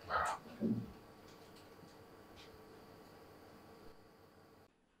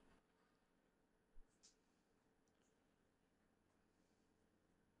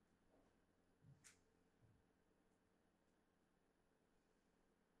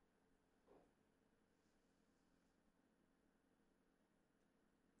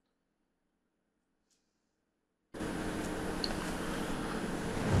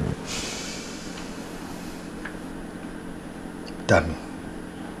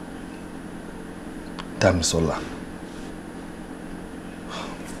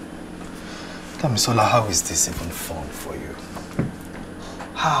 Damisola, how is this even fun for you?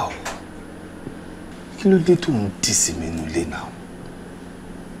 How? Kí ló dé tó ń dì sí mi nínú ilé now?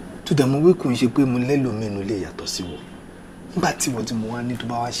 Tó dẹ̀ mọ̀ wí kò ń ṣe pé mo lẹ́lòmíì nínú ilé yàtọ̀ sí wọ. Nígbà tí wọ́n ti mọ̀ wá ní tó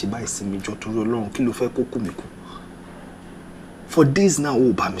bá wá ṣe báyìí sí mi jọ torí Ọlọ́run kí ló fẹ́ kó kú mi kú? For days now,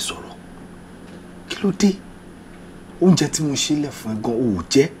 ó bá mi sọ̀rọ̀. Kí ló dé? Oúnjẹ tí mo ṣe lẹ̀ fún ẹ gan ó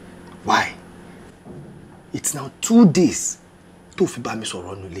jẹ. Why? It's now 2 days tó fi bá mi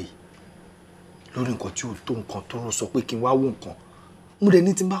sọ̀rọ̀ nínú ilé. Lórí nǹkan tí ó tó nǹkan tó rọ sọ pé kí n wá wo nǹkan. Mo dẹ̀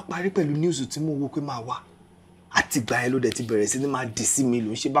ní tí n bá parí pẹ̀lú news tí mo wò pé máa wá. Àti ìgbà yẹn ló dẹ̀ ti bẹ̀rẹ̀ sí ní máa dì sí mi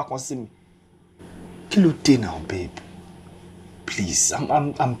ló ń ṣe bákan sí mi. Kí ló dé now, babe? Please,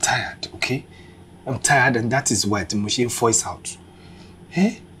 I'm tired, okay? I'm tired and that is why mo ṣe voice out.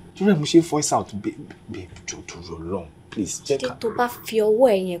 Torí mo ṣe voice out, babe, jọ tó rọ long, please. Jide tó bá fi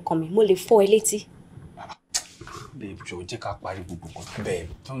ọwọ́ ẹ yẹn kàn mí, mo lè fọ́ ẹ létí. Babe, jọ jẹ́ ká parí gbogbo nǹkan. Babe,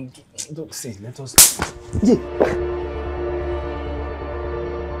 don't say, let us.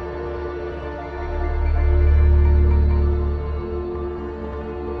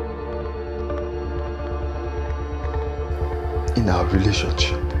 In our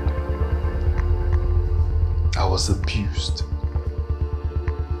relationship, I was abused,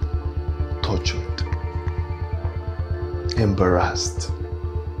 tortured, embarrassed.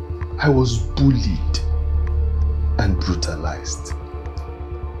 I was bullied and brutalized.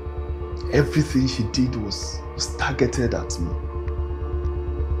 Everything she did was targeted at me.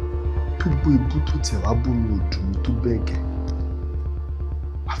 Gbogbo ìbú tó tẹ̀ wá bú mi ò dùn mí tó bẹ́ẹ̀ gẹ́.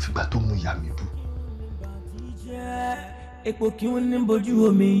 Àfìgbà tó mú ìyá mi bú. Epo kí wọ́n ní bojú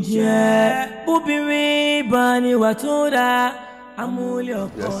omi jẹ́. Bóbìnrin bá ní wà tó dáa, amúlé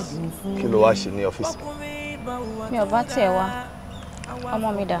ọkọ dùn fún mi. Kí ló wá ṣe ní ọ́fíìsì? Mi ò bá tiẹ̀ wá.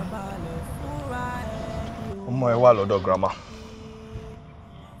 Ọmọ mi dà. Ọmọ ẹ wà lọ́dọ̀ grandma.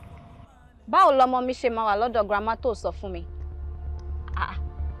 Báwo lọmọ mi ṣe máa wà lọ́dọ̀ grandma tó sọ fún mi?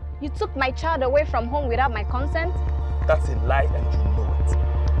 You took my child away from home without my consent? That's a lie and you know it.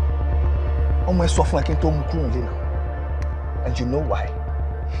 Ọmọ ẹ sọ fún ẹ kí n tó mú kúrò nílé náà. And you know why?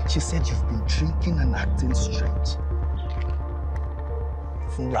 She said you've been drinking and acting strange.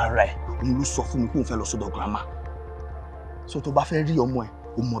 Fúnra rẹ̀, òun ló sọ fún mi pé òun fẹ́ lọ sọ́dọ̀ grandma. So tó bá fẹ́ rí ọmọ ẹ,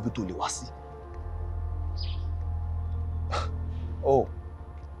 ó mọ ibi tó lè wá sí. Oh.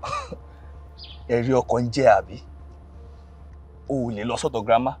 Ẹ̀rí ọkàn ń jẹ́ àbí? O ò lè lọ sọ́dọ̀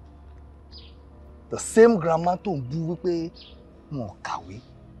grandma. The same grandma tó ń bú wípé wọn ò kàwé,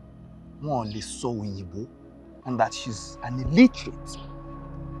 wọn ò lè sọ òyìnbó, and that she's an illiterate.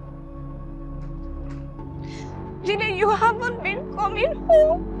 Jide, you haven't been coming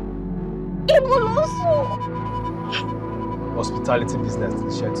home. Ibo also. Hospitality business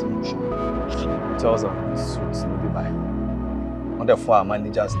is shared to you. Tells them suits no be buy. On the four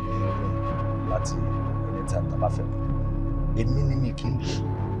managers láti anytime tá bá fẹ́. Èmi ni mi kì í lọ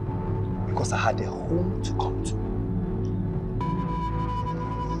because I had a home to come to.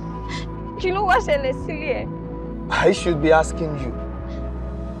 Kí ló wá ṣẹlẹ̀ sílé ẹ? I should be asking you.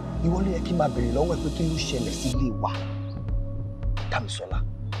 You only yẹ kí n máa béèrè lọ́wọ́ ẹ pé kí ló ṣẹlẹ̀ sílé wa. Damisola,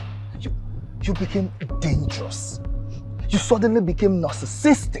 you became dangerous. You suddenly became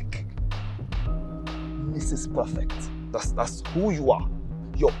narcissistic. Mrs. Perfect. That's who you are.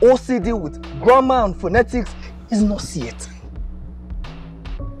 Your OCD with grammar and phonetics is nauseating.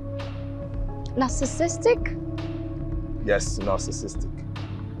 Narcissistic? Yes, narcissistic.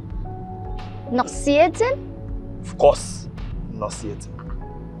 Nauseating? Of course, nauseating.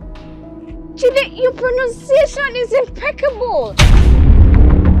 Jide, your pronunciation is impeccable.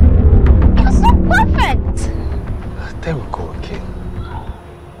 You're so perfect. There we go again.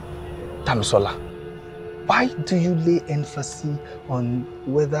 Tamisola, why do you lay emphasis on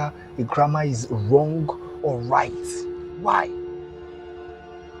whether a grammar is wrong or right? Why?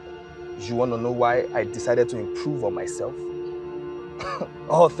 You want to know why I decided to improve on myself?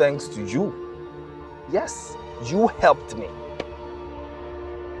 All thanks to you. Yes, you helped me.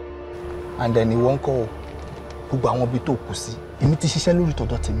 And then you won't call. Gbogbo àwọn bí tó kù sí. Èmi ti ṣiṣẹ́ lórí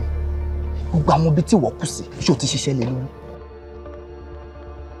tọ̀dọ̀ tèmi. Gbogbo àwọn bí tí wọ́n kù sí. Ṣé o ti ṣiṣẹ́ lé lórí?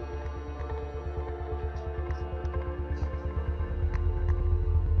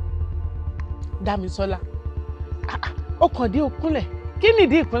 Damisola, ó kàn dé òkúnlẹ̀. Kí ni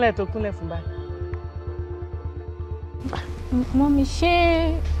ìdí ìkúnlẹ̀ tó kúnlẹ̀ fún báyìí? Mọ́mí, ṣé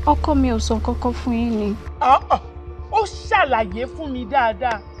ọkọ mi ò sọ kọ́kọ́ fún yín ni? Ó ṣàlàyé fún mi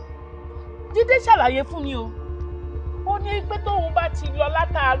dáadáa. Jídé ṣàlàyé fún mi o. Ó ní pé tóun bá ti lọ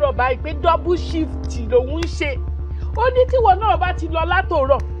látàárọ̀ báyìí pé double shift lòun ń ṣe. Ó ní tíwọ náà bá ti lọ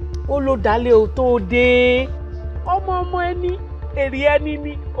látòrọ̀. Ó ló dálé o tó dé. Ọmọ ẹni, èrè ẹni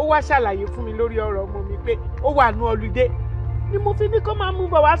ni. Ó wá ṣàlàyé fún mi lórí ọ̀rọ̀ ọmọ mi pé ó wà ní ọlùdé. Ni mo fi ní kó máa mú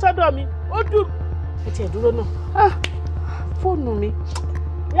bọ̀ wá sọ́dọ̀ mi. Ó dùn. Ẹ tiẹ̀ dúró náà. Fóònù mi.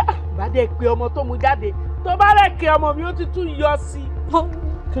 Bá dé pé ọmọ tó mú jáde. Tó bá rẹ̀ kí ọmọ mi ó ti tún yọ sí.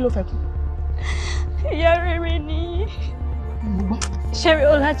 Kí ló fẹ́ kú? Ìyá rere ni Ṣẹ́rí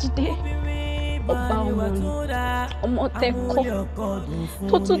Ọlájídé, ọba ọmọ ni, ọmọ tẹ́kọ̀,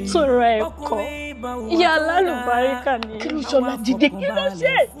 tó tún tòrò ẹ̀kọ́, ìyá alálùbáríkà ni. Kí ló Ṣọlájídé? Kí ló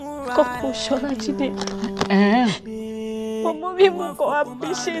ṣe? Kọ́kọ́ Ṣọlájídé. Ọmọ bí mo kọ́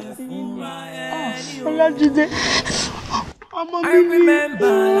appreciate yìí ni. Ọlájídé. Ọmọ mi ni.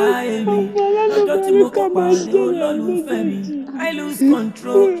 Lọ́jọ́ tí mo kọ́ pàdé olólùfẹ́ mi. I lose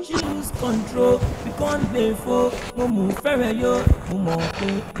control, she lose control. We can't play for mo mú fẹ́rẹ̀ yó. Mo mọ̀ pé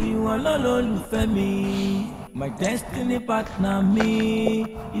ìwọ lólùfẹ́ mi. My destiny partner mi.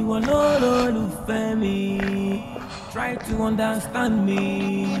 Ìwọ lólùfẹ́ mi. Try to understand me.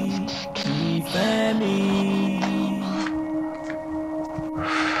 Ìfẹ́ mi.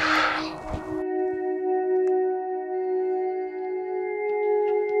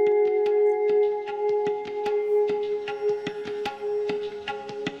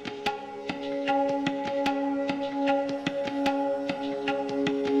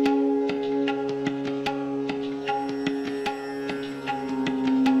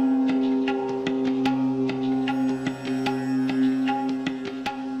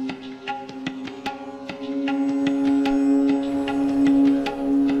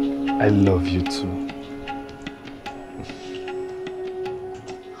 I love you too.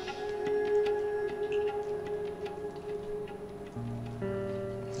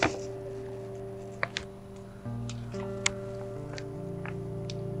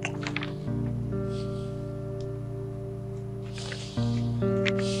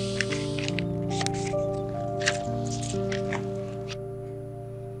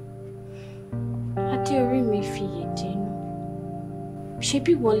 Adé-orí mi fi yèdè nù.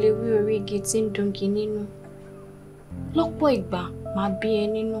 Ṣebí wọ́n lè wí orí igi tí ń dungi nínú. Lọ́pọ̀ ìgbà máa bí ẹ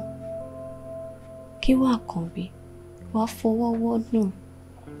nínú. Kí wà kànbí, wàá fọwọ́ wọ́dùn.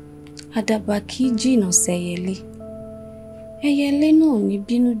 Àdàbà kì í jìnnà sẹ́yẹlé. Ẹyẹlé náà ní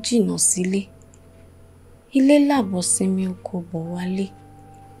bínú jìnnà sílé. Ilé làbọ̀ sinmi oko bọ̀ wálé.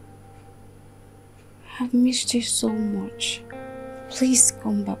 I've missed you so much. Please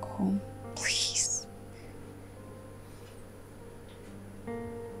come back home. Please.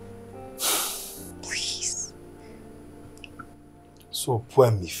 Please. So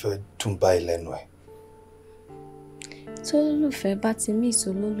poem mi fẹ́ dùn báyìí lẹ́nu ẹ̀. Tó lólùfẹ́ bá ti mí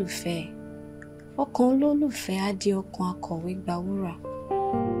ìsolólùfẹ́ ẹ̀, ọkàn olólùfẹ́ á di ọkàn akọ̀wé gba wúrà.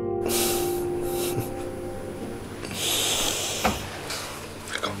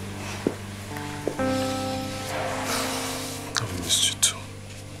 I've missed you too.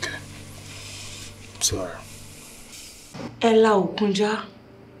 Okay. I'm sorry. Ella Okunja,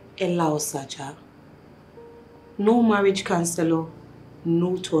 Ella Osaja. No marriage counselor,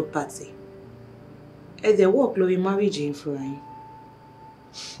 no third party. They work lórí marriage in fúnra.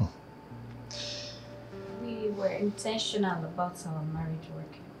 We were intentional about our marriage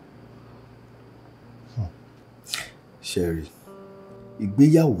working. Sherry,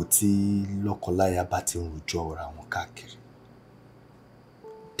 ìgbéyàwó tí lọ́kọláya bá ti ń rojọ́ ra wọn káàkiri.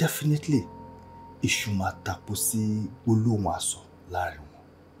 Definitely, iṣu máa tapo sí gbólóhùn asọ̀ láàrin wọn.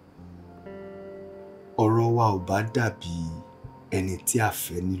 Ọ̀rọ̀ wa ò bá dàbí ẹni tí a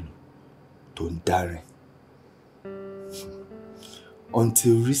fẹ́ nílùú tó Don't dare.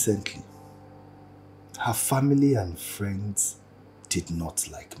 Until recently, her family and friends did not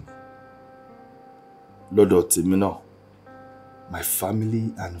like me. Lọ́dọ̀ tèmi náà, my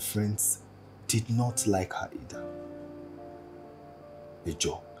family and friends did not like her either. Ẹ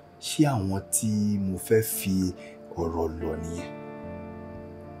jọ̀ọ́, ṣé àwọn tí mo fẹ́ fi ọ̀rọ̀ lọ nìyẹn?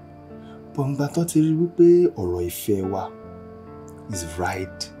 Bọ̀ǹgbà tó ti rí wípé ọ̀rọ̀ ìfẹ́ wa is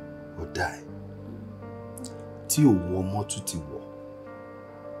ride or die. Tí òwò ọmọ tún ti wọ̀,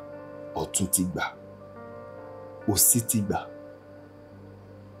 ọ̀tún ti gbà, òsì ti gbà.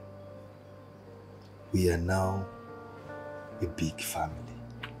 We are now a big family.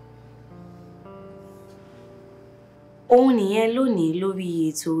 Òun nìyẹn lónìí lórí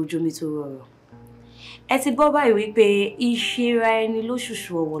ètò Ojomitoro ọ̀rọ̀. Ẹ ti gbọ́ báyìí wípé ìṣera ẹni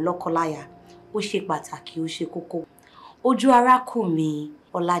lóṣùṣù ọ̀wọ̀ lọ́kọláya ó ṣe pàtàkì, ó ṣe kókó. Ojú arákùnrin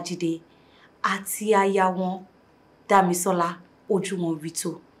Ọlájídé àti aya wọn Dámisọ́lá, ojú wọn rí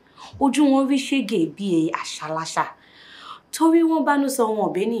tó. Ojú wọn rí ṣégè bí àṣàláṣà. Torí wọ́n bánú sọ wọn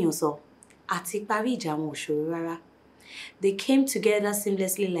ọ̀bẹ nìyàn sọ. Àti parí ìjà wọn ò ṣòro rárá. They came together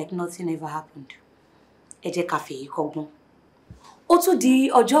seamlessly like nothing ever happened. Ẹ jẹ́ ká fèyí kọ́gbọ́n. Ó tún di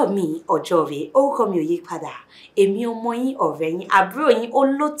ọjọ́ mi, ọjọ́ rẹ̀, orúkọ mi ò yí padà. Èmi ọmọ yín, ọ̀rẹ́ yín, àbúrò yín,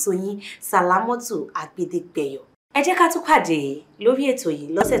 olóòtú yín, Sàlámọ́tù Àgbédégbẹ̀yọ̀. Ẹ jẹ́ ká tún pàdé lórí ètò yìí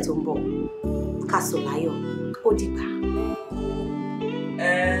lọ́sẹ̀ tó ń bọ̀. Ká sùn láyọ̀, ó dìgbà.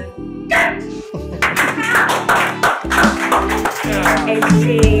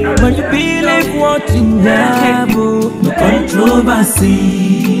 When you believe what you have, no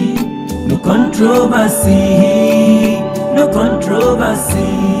controversy, no controversy, no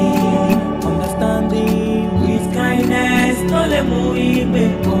controversy. Understanding with kindness, no let me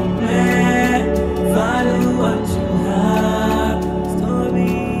make compare. Value what you have.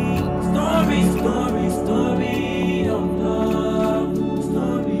 Story, story, story, story of love,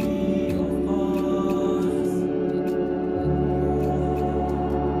 story of us.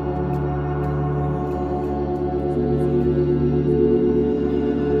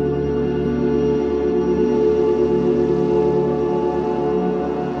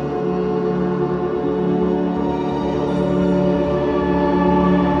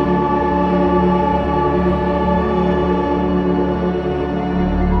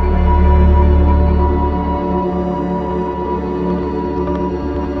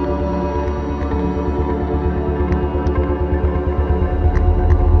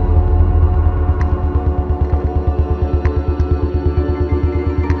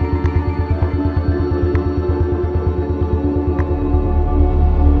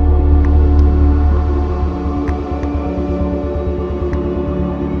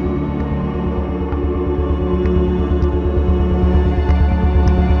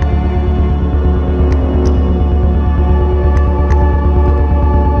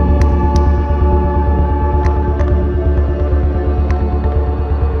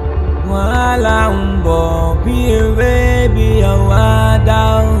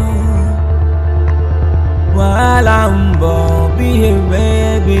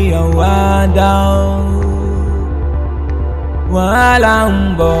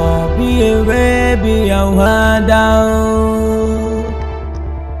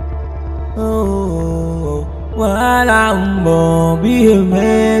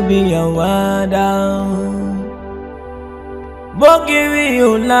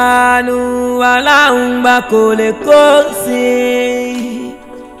 Kò lè kó sí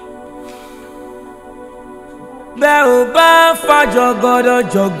bẹ́ẹ̀ ò bá fà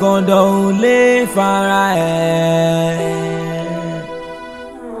jọ̀gọ̀dọ̀ ò lè fara ẹ̀.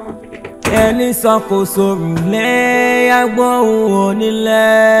 Ẹni sọ kò sórùlé agbọ́n òun onílẹ̀.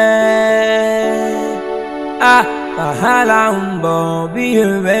 Wàhálà ń bọ̀ bí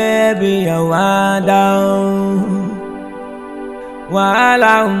eré bí àwàdà.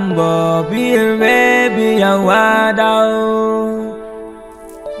 Wàhálà ń bọ̀ bí eré bí àwàdà.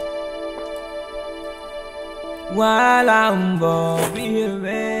 Wàhálà ń bọ̀ bí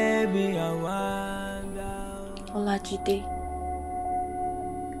eré bí àwàdà. Ọlájídé,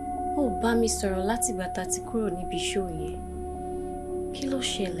 ó bá mi sọ̀rọ̀ láti ìgbà tá ti kúrò níbi iṣẹ́ yẹn. Kí ló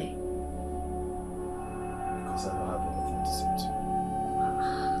ṣẹlẹ̀? Because I don't have anything to say to you.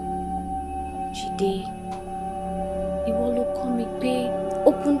 Jídé, ìwọ ló kọ́ mi pé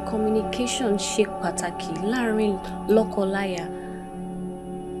open communication ṣe pàtàkì láàrin lọ́kọláya.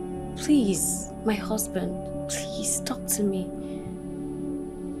 Please, my husband, please talk to me.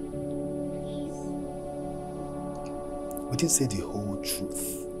 We didn't say the whole truth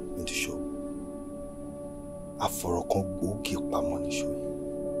in the show. Àfọ̀rọ̀kan gbòógì pamọ́ ní show yìí.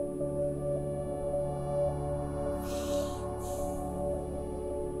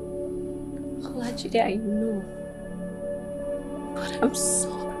 Olajide, I know. But I'm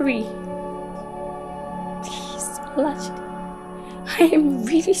sorry. Please, Olajide. I am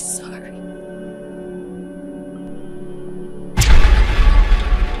really sorry.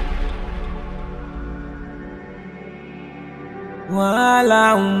 Wàhálà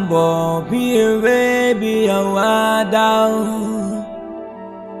ń bọ̀ bí eré bí àwàdà o.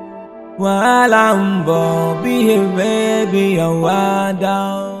 Wàhálà ń bọ̀ bí eré bí àwàdà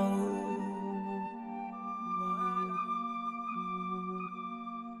o.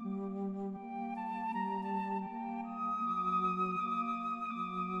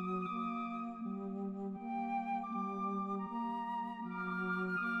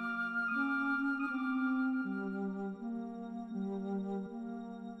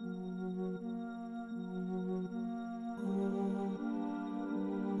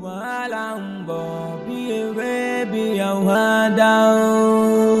 Wàhálà ń bọ̀ bí eré bí àwàdà o.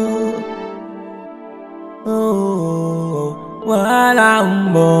 Wàhálà ń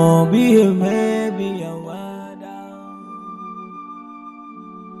bọ̀ bí eré bí àwàdà o.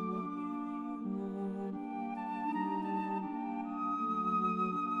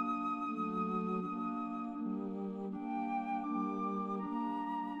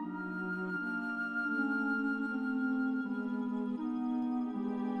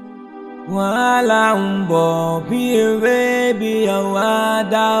 Wàhálà ń bọ̀ bí eré bí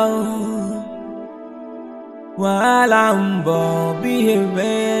àwàdà o. Wàhálà ń bọ̀ bí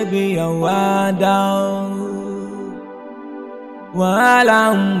eré bí àwàdà o. Wàhálà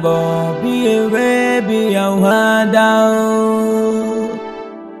ń bọ̀ bí eré bí àwàdà o.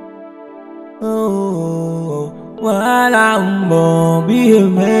 Wàhálà ń bọ̀ bí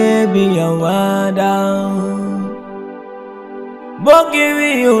eré bí àwàdà o.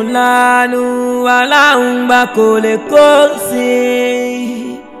 Bógiri ò lanu aláǹgbá kò lè kó sí.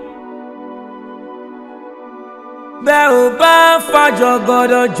 Bẹ́ ò bá fa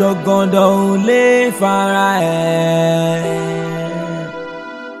jọ̀gọ̀dọ̀ jọ̀gọ̀dọ̀ ò lè fara ẹ̀.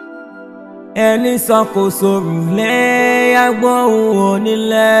 Ẹni sọ kò sórùlé agbóhùn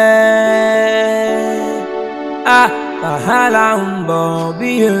onílẹ̀. Wàhálà ń bọ̀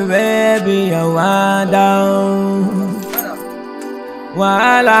bí eré bí àwàdà o.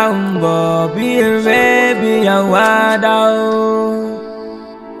 Wàhálà ń bọ̀ bí eré bí àwàdà o.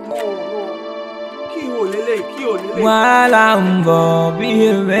 Wàhálà ń bọ̀ bí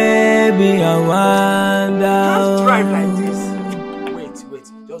eré bí àwàdà o. Just drive like this. Wait,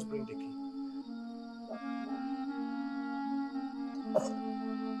 just bring the key.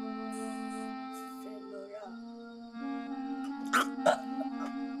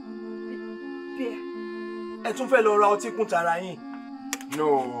 Ẹ tún fẹ́ lọ ra ọtí kún tara yín. No,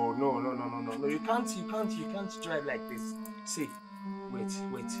 you can't drive like this. See, wait.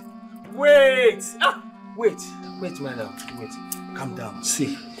 Wait, madam, wait. Calm down.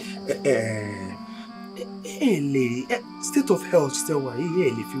 See, state of health still wà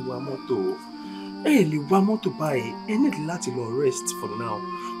yìí lè fi wa mọ́tò. Lè wa mọ́tò báyìí. Need láti lọ rest for now.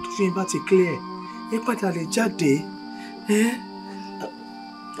 Tó fi bá ti clear. Padà lè jáde.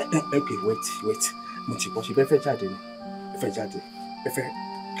 Okay, wait. Mo ti bọ́ ṣe bẹ́ẹ̀ fẹ́ jáde ni. Fẹ́ jáde.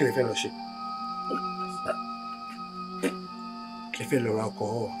 Kí lẹ fẹ́ lọ ṣe? Ẹ fẹ́ lọ ra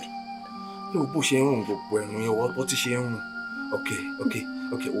alcohol. Yóò bó ṣe ń rùn gbogbo ẹnu yẹn wọ́n ti ṣe ń rùn. Okay,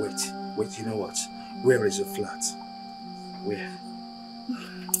 wait, you know what? Where is your flat? Where?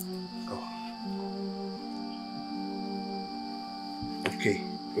 Oh. Okay,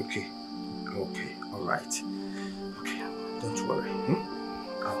 all right. Okay, don't worry.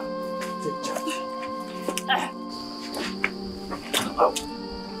 I'll take charge. Oh.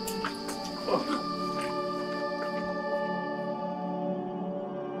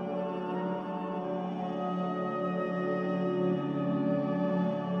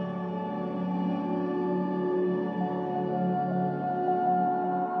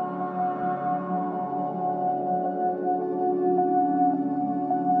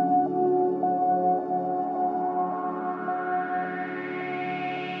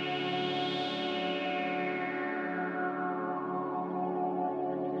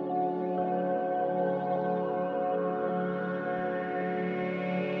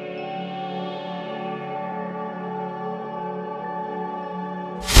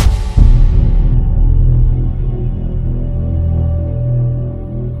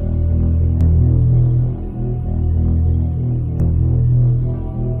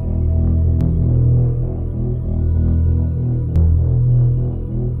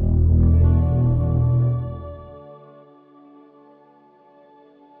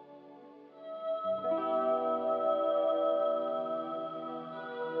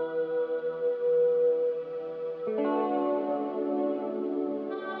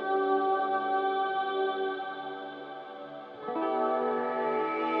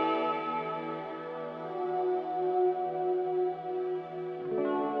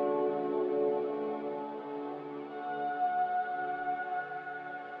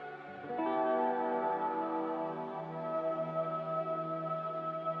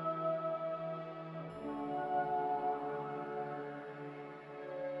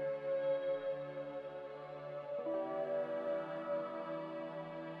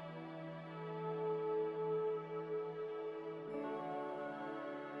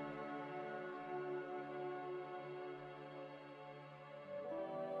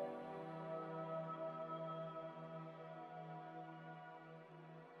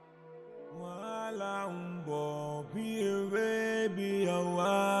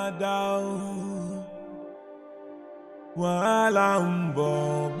 wàhálà ń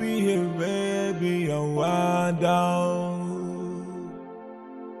bọ̀ bí ewé bí àwàdà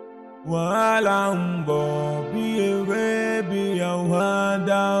wàhálà ń bọ̀ bí ewé bí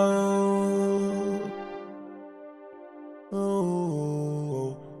àwàdà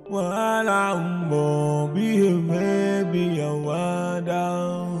wàhálà ń bọ̀ bí ewé bí àwàdà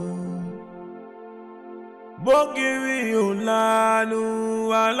bókìrì ò lánú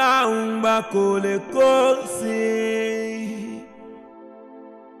aláǹgbá kò lè kó sí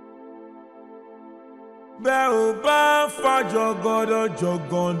bẹ́ẹ̀ ò bá fa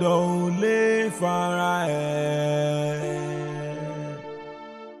jọ̀gọ̀dọ̀ ò lè fara ẹ̀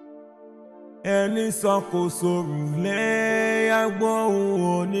ẹni sọ kò sórí lé agbóhùn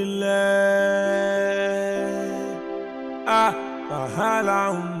onílẹ̀ wàhálà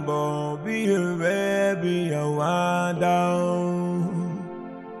ń bọ̀ bí ewé bí àwàdà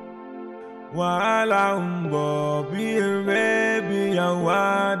wàhálà ń bọ̀ bí ewé bí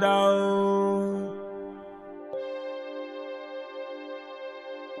àwàdà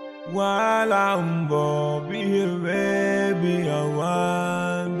wàhálà ń bọ̀ bí ewé bí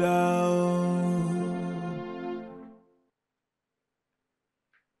àwàdà.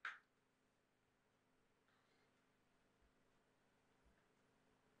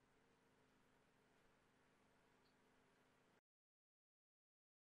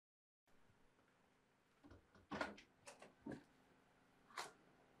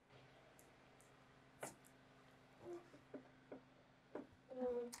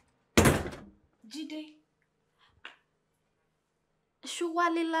 Jídé, ṣó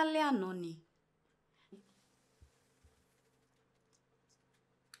wálé lálẹ́ àná ni?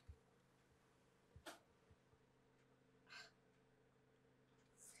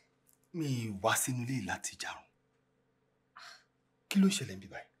 Mi wá sínú ilé láti jarun. Kí ló ṣẹlẹ̀ níbí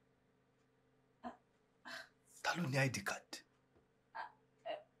báyìí? Ta ló ní ID card?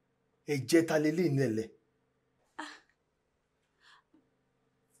 Ẹ̀jẹ̀ ta lélẹ̀ nílẹ̀?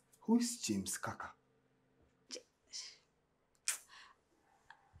 Who is James Kaka?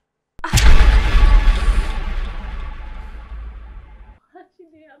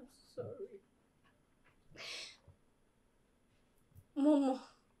 Actually, I'm sorry. Momo,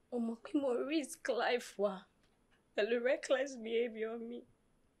 pé mo risk life wa pẹ̀lú reckless behavior mi.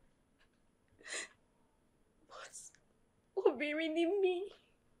 But obìnrin ni mí,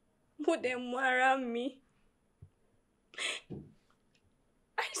 mo dẹ̀ mọ ara mi.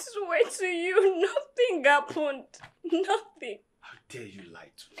 I swear to you, nothing happened. Nothing. How dare you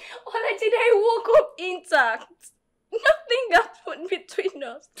lie to me? Olajide, I woke up intact. Nothing happened between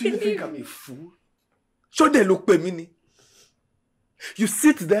us. Do you think I'm a fool? Show they look pe mi ni. You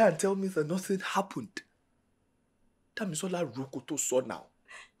sit there and tell me that nothing happened. That means all I roko to so now.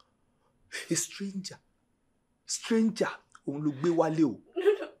 A stranger. Òun ló gbé wálé o.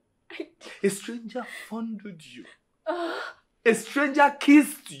 No. A stranger fondled you. A stranger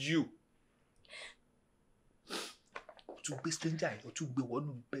kissed you. To be stranger, or to be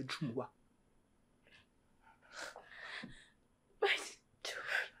one bedroom wa.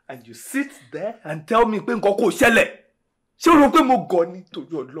 And you sit there and tell me pé nǹkan kò ṣẹlẹ̀. Ṣé o rò pé mo gọ̀ ni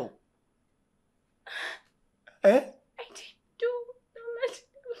torí Ọlọ́run? Eh? I didn't do.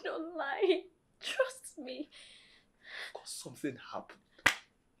 Don't lie. Trust me. Because something happened.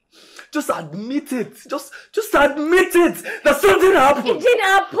 Just admit it. Just admit it that something happened. It didn't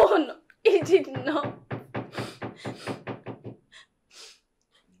happen. It did not.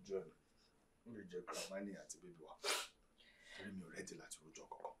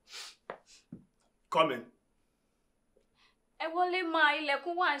 Come in. Ẹ wọlé máa,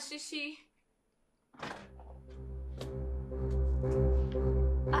 ilẹ̀kùn wà ṣíṣí.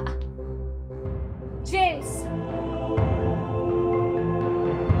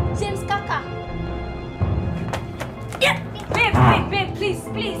 James Kaka. Yeah, babe, please,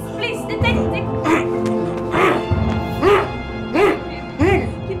 take.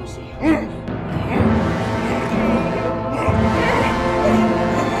 Kí ló ṣe?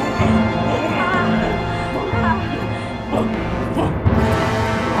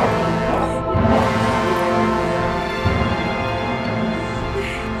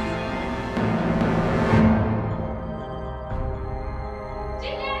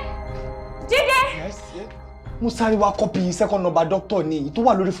 Mo sáré wá copy second number doctor ni tó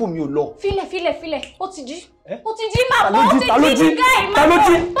wà lórí phone mi ò lọ. Fílẹ̀. Ó ti jí. Ó ti jí máa bọ̀. Ta ló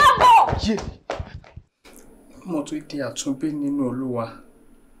jí? Mo tún di àtúnbí nínú Olúwa.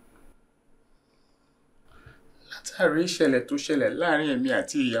 Látàrí ìṣẹ̀lẹ̀ tó ṣẹlẹ̀ láàrin èmi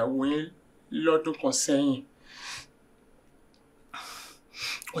àti ìyàwó yín lọ́dún kan sẹ́yìn.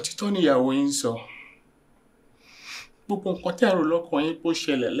 òtítọ́ níyàwó yín sọ. Gbogbo nǹkan tí àrò lọ́kàn yín kó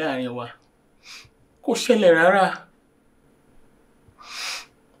ṣẹlẹ̀ láàrin wa kò ṣẹlẹ̀ rárá.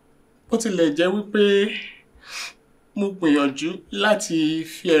 Ó tilẹ̀ jẹ́ wípé mo gbìyànjú láti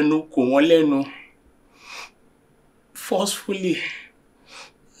fi ẹnu kò wọ́n lẹ́nu forcefully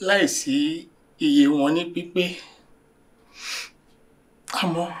láìsí iye wọn ní pípé.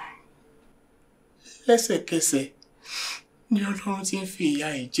 Àmọ́ lẹ́sẹ̀kẹsẹ̀ ni Ọlọ́run ti ń fi ìyà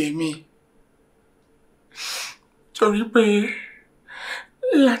ẹ̀ jẹ mí. Torí pé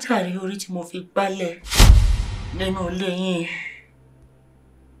látàrí orí tí mo fi gbálẹ̀ nínú ilé yín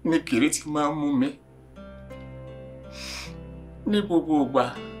ni kiri ti máa ń mú mi. Ní gbogbo ìgbà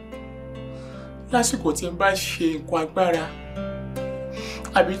lásìkò tí n bá ṣe nǹkan agbára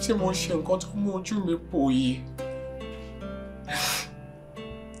àbí tí mo ṣe nǹkan tó mú ojú mi pòyì.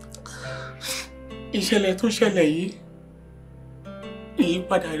 Ìṣẹ̀lẹ̀ tó ṣẹlẹ̀ yìí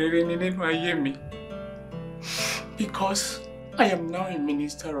ìyípadà rere ni nínú ayé mi. Because I am now a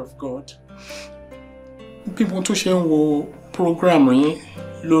minister of God. Bí mo tún ṣe ń wo program yín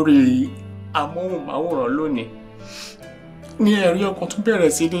lórí amóhùnmáwòrán lónìí, ní ẹ̀rí ọkàn tún bẹ̀rẹ̀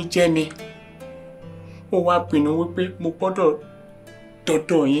sí ní jẹ́ mi. Mo wá pinnu wípé mo gbọ́dọ̀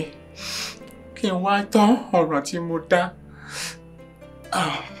dọ́dọ̀ yín kí n wá tán ọ̀rọ̀ tí mo dá.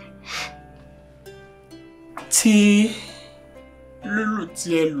 Tí lúlù tí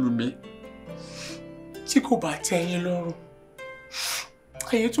ẹ lù mí tí kò bá tẹ́ yín lọ́rùn,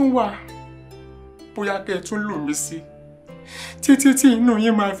 àyè tún wà bóyá kẹ́ ẹ tún lù mí sí títí tí inú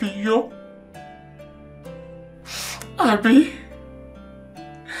yín máa fi yọ. Àbí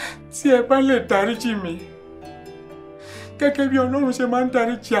tí ẹ bá lè dáríjì mi gẹ́gẹ́ bí Ọlọ́run ṣe máa ń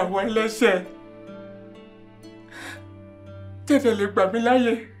dáríjì àwọn ẹlẹ́ṣẹ̀, tẹ̀tẹ̀ lè gbà mí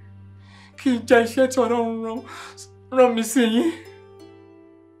láyè kí n jẹ iṣẹ́ tí Ọlọ́run rán mi sí yín.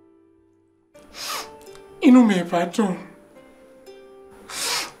 Inú mi ìbá dùn.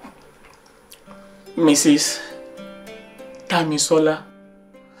 Mrs. Tamisola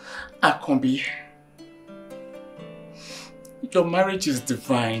Akanbi, your marriage is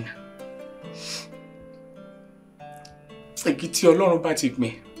divine. Igi tí Ọlọ́run bá ti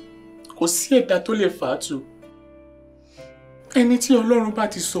gbìn, kò sí ẹ̀dá tó lè fà á tú. Ẹni tí Ọlọ́run bá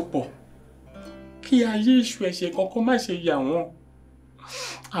ti so pọ̀, kí ayé ìṣù ẹ̀ṣẹ̀ kankan má ṣe yà wọ́n.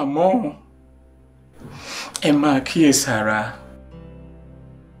 Àmọ́ ẹ máa kíyèsára.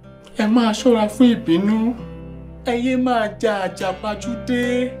 Ẹ máa ṣọ́ra fún ìbínú. Ẹ yé máa ja àjàpájúdé.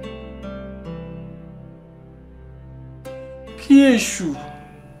 Kí èṣù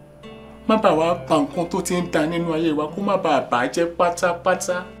má bàa wá pa nǹkan tó ti ń da nínú ayé wa kó má bàa bàjẹ́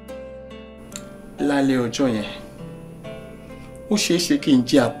pátápátá. Lálẹ́ ọjọ́ yẹn, ó ṣeé ṣe kí n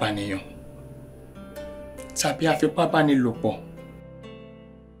jẹ́ apànìyàn tàbí afipábánilòpọ̀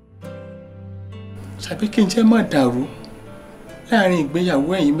tàbí kí n jẹ́ má dàrú láàrin ìgbéyàwó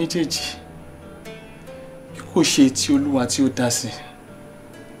ẹ̀yin méjèèjì bí kò ṣe ti Olúwa tí ó dá sí.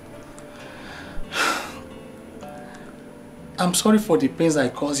 I'm sorry for the pains I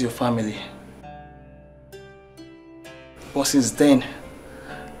caused your family. But since then,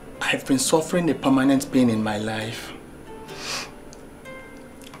 I've been suffering a permanent pain in my life.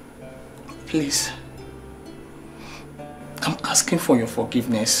 Please, I'm asking for your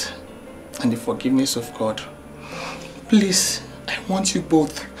forgiveness and the forgiveness of God. Please, I want you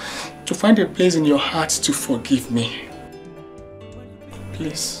both to find a place in your hearts to forgive me.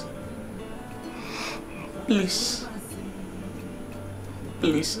 Please. Please.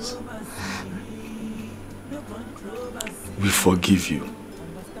 Please. We forgive you.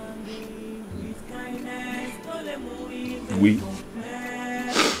 We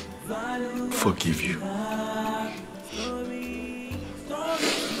forgive you.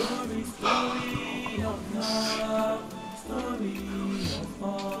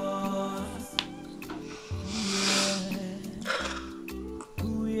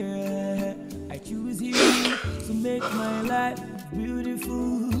 I choose you to make my life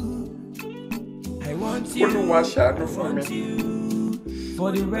beautiful. I want you. Olúwa ṣàánú fún mi.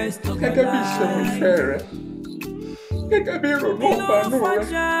 For the rest of my life. Gẹ́gẹ́ bí ìṣẹ́nu ìfẹ́ rẹ. Gẹ́gẹ́ bí ìrònú ọ̀bánú rẹ.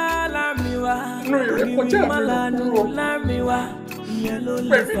 Inú ìrẹ́kọjá mi ló kúrò.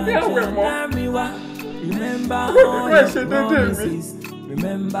 Pẹ̀mí ní àwẹ̀ mọ́. Kúrò nínú ẹ̀ṣẹ̀ dédé mi.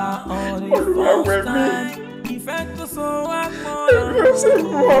 Olúwa wẹ̀ mí. Èmi ò sì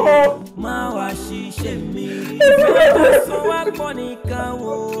mọ̀. Olúwa wẹ̀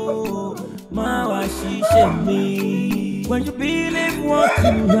mí. When you believe what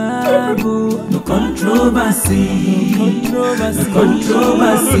you have, no controversy, no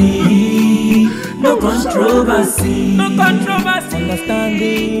controversy. no controversy.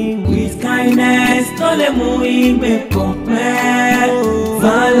 Understanding with kindness, no le muy me compare.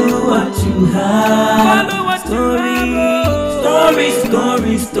 Value what you have.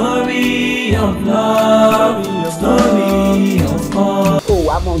 Story of love, story of all. Oh,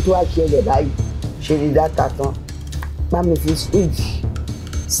 wàá mọ tó wá ṣẹlẹ̀ báyìí ṣe ní dátà tán bá mi fi switch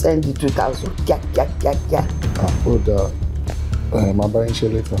send 2,000 kíákíákíá. Ó dáa màá bá yín ṣe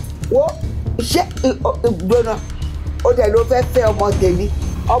later. Wo ṣé ìgbóná ó dẹ̀ ló fẹ́ fẹ́ ọmọ tèmi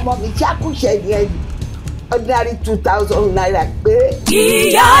ọmọ mi ṣàkúṣe ni ẹni ordinary 2,000 naira péré.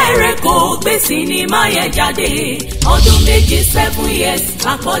 Ìyá ẹ̀rẹ̀ kò gbé sinimá yẹn jáde ọdún méje 7 years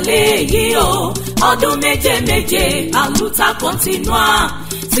àkọlé yìí o ọdún méje àlùtà continua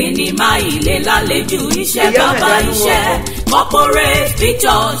sinimá ilé lálejò iṣẹ́ bàbá iṣẹ́ corporate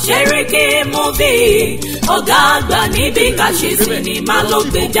picture ṣeréke movie ọ̀gá àgbà níbi ká ṣe sinimá ló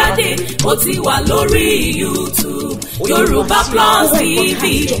gbé jáde ó ti wà lórí YouTube Yoruba Plus TV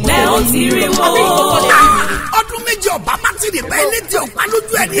lẹ́ ó ti rí wò. Ọdún méje ọba má ti rè bá ilé tí ọ̀pá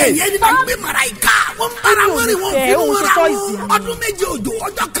lójú ẹni ẹ̀yẹ ní bá gbé mara ìka wọ́n ń bára wọn rìn wọn fi wọn ra wọn. Ọdún méje òjò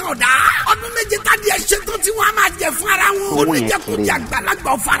ọjọ́ kan ọ̀dá ọdún méje tádì ẹ̀ṣẹ̀ tó tí wọ́n á máa jẹ fún ara wọn. Oníjẹkùnjẹ àgbàlagbà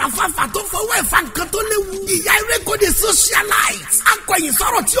ọ̀farafáfà tó fọwọ́ ẹ̀fà nǹkan tó léwu. Ìyá eré kò dé socialite. Akọ̀yìn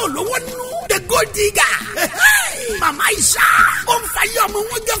sọ̀rọ̀ tí ò lówó nínú. The gold digger. Màmá Ìṣá. Ó ń fayé ọmọ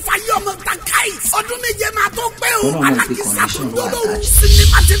wọn jẹ́ fayé ọmọ takai. Ọdún méje máa tó pé o. Alákìsà tó dólóru.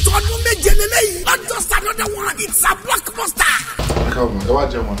 Sinimá ti tó ọdún méje lélẹ́yìn. Lọ́jọ́ another one. It's a blockbuster. Ẹ wá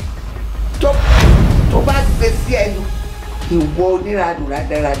jẹun. Tó bá gbé sí ẹnu ìwọ oníranù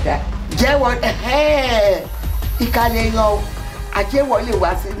rádaràda jẹ́wọ́ ìkàlẹ̀ yan o àjẹwọ́ lè wá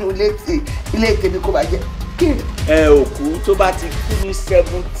sínú ilé tèmi kó bá jẹ́ òkú tó bá ti kú ní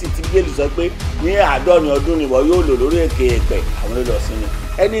 70 tí bíbélì sọ pé ní 70 ọdún ni wọ́n yóò lò lórí èké ẹ̀pẹ̀ àwọn ló lọ sínú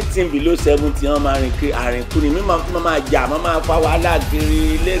anything below 70 wọ́n máa rìn kiri àrìnkú ni mímọ́ máa jà máa fa wàhálà kiri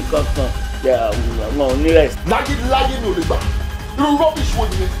ilé kankan wọn ò ní rest. láyé ni ò lè gbà irú rubbish wo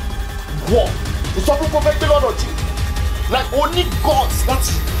nìyẹn wọ ìsọfún kó fẹ́ gbé lọ́dọ̀ chief like only gods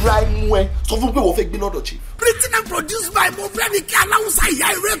láti ra imú ẹ sọ fún pé wọ́n fẹ́ gbé lọ́dọ̀ chief. Written and produced by Mofrenike Alawusa Iya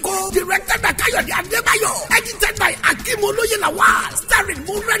Ireko. Directed by Kayode Adebayo. Edited by Akim Oloyelawa. Starring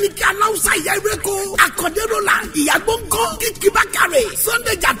Mofrenike Alawusa Iya Ireko. Akande Roland. Iyagbonko. Kiki Bakare.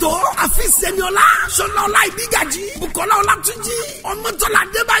 Sunday Jato. Afis Seniola. Shola Ola Ibigaji. Bukola Olatunji. Omotola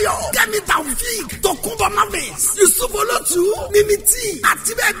Adebayo. Kemi Taofik. Tokunbo Mavis. Yusuf Olotu. Mimiti.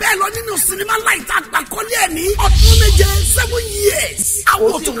 Àti bẹ́ẹ̀ bẹ́ẹ̀ lọ nínú sinimá light àgbàkọ́lé ẹ̀ ní ọdún méje 7 years.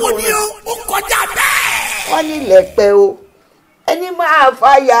 Àwọn òtún wo ni ó kọjá bẹ́ẹ̀. Wọ́n ní lẹ̀pẹ́ o ẹni máa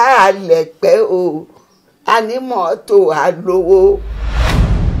fàyà lẹ̀pẹ́ o àní mọ́tò àlówó.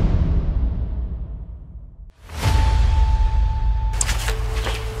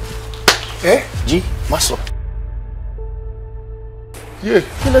 Jí má sọ.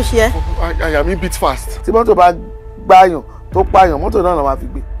 Kí ló ṣe ẹ́? Àyà mi beat fast. Tí mọ́tò bá gbáyàn tó pààyàn mọ́tò náà ló máa fi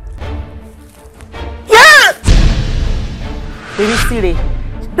gbé. Èmi síre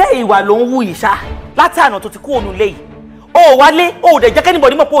bẹ́ẹ̀ ìwà ló ń wú yìí ṣá láti àná tó ti kú òun lé yìí ó wálé ó dẹ̀ jẹ́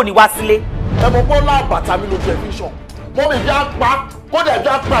kẹ́nìbọ̀dì mọ̀ pé ò ní wá sílé. Ẹ mọ̀ pé ọlá àbàtà mi ló jẹ fíṣàn mọ́ mi bí á pa kódà bí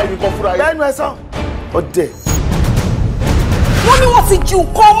á pa ìrìnkàn fúnra yìí. Bẹ́ẹ̀ni ẹ sàn. Ọdẹ. Wọ́n ní wọ́n ti ju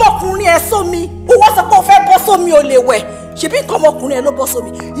nǹkan ọmọkùnrin ẹ sómi ó wọ́n sọ pé ó fẹ́ bọ́ sómi ò lè wẹ̀ ṣebí nǹkan ọmọkùnrin ẹ ló bọ́ sómi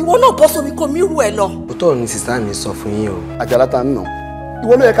ìwọ náà bọ́ sómi kò mí rú ẹ lọ. Òótọ́ ni sísá mi sọ fún yín o. Àjàlá ta ń nà.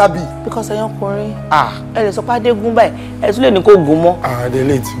 Ìwọ ló yẹ ká bí. Because ẹyàn ọkùnrin ẹ lè sọ pé adégún báyìí ẹ tún lè ní kó gùn mọ́.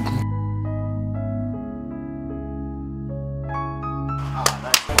 Adélé ti gùn.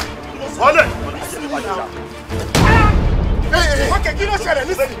 Ọlẹ̀. Okay, kí ló ṣẹlẹ̀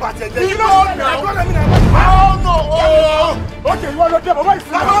nísìnyí? Kí ló ṣẹlẹ̀? Àgbọ̀dọ̀ mi náà. No. Okay, ìwọ ló dé bàbá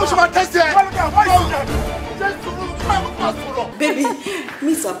ìsìn. Àwọn oṣù máa tẹ̀sí ẹ̀. Ìwọ ló dé bàbá ìsìn. Baby,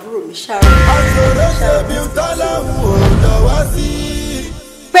 miss àbúrò mi ṣáà. Àṣọ̀rọ̀ ṣẹ̀bi tọ́láhùn ò lọ́wọ́ sí.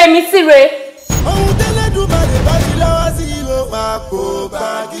 Pèmí síre. Ohun tẹ́lẹ̀dùmarè bá ti lọ́wọ́ sí ló máa kó bá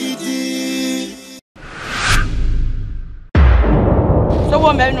gidi.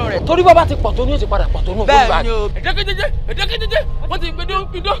 Sọ́wọ́ mẹ́nu rẹ̀ torí bọ́ bá ti pọ̀ tó ní ó ti padà pọ̀ tó ní òkú ìbàdàn. Bẹ́ẹ̀ ni o. Ẹ̀dẹ́kẹ́jẹ́jẹ́ wọ́n ti gbẹdọ́.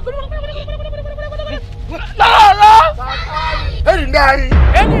 Lọ́rọ̀. Ẹni dáì.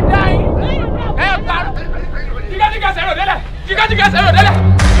 Ẹ pa. Jígájígá sẹ́rọ̀ délẹ̀. Jígájígá sẹ́rọ̀ délẹ̀.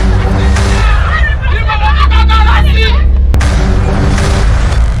 Ìbọ̀dọ̀ ní kankan láti.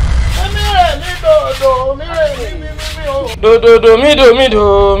 Dodo mi do mi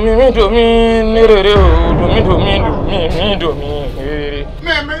ni rere o do mi rere. Dodo mi mi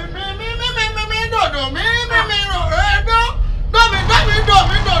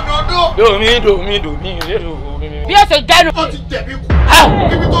rere o. Bí ó ṣe jẹ́nu. Ó ti jẹ̀bi kú.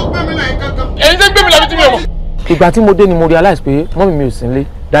 Ibi tó gbé mi náà kankan. Ẹ̀yin tẹ́ gbé mi lábí tí mi ò mọ̀. Ìgbà tí mo dé ni mo realize pé mọ́mì mi ò sí nílé,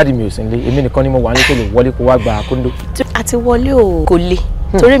 dáàdì mi ò sí nílé, èmi nìkan ni mo wà ní kò lè wọlé kó wá gba kóńdó. Àti wọlé ò kò le.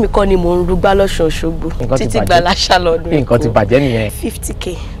 Torí mi kọ́ ni mò ń rúgbá lọ́sùn Òṣogbo. Títí gba láṣà lọ́dún. Nǹkan ti bàjẹ́ nìyẹn.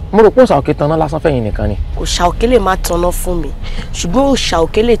 50k. Mo rò pé òòṣà òkè tanná lásán fẹ̀yìn nìkan ni. Òòṣà òkè lè má tanná fún mi, ṣùgbọ́n òòṣà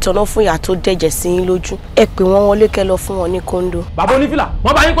òkè lè tanná fún ìyá tó dẹ̀jẹ̀ sí yín lójú. Ẹ pè wọ́n wọlé kẹ́ lọ fún wọn ní kóńdó. Bàbá onífìlà,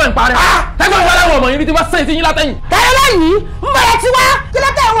 wọ́n bá yín kọ́ ẹ̀ ń parẹ́. Tẹ́gbọ́n ìwọlé wọ̀ mọ̀ yín tí wọ́n sẹ́yìn sí yín látẹ̀yìn. Tẹ́lẹ̀ yìí, ń bọ̀rẹ̀ tí wá, kí ló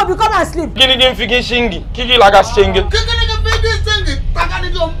tẹ̀ wọ́n bí come and sleep. Kí ni kí n fi kí n ṣíngì? Kíkí làgà ṣíngì.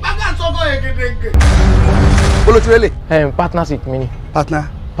 Partnership mi ni.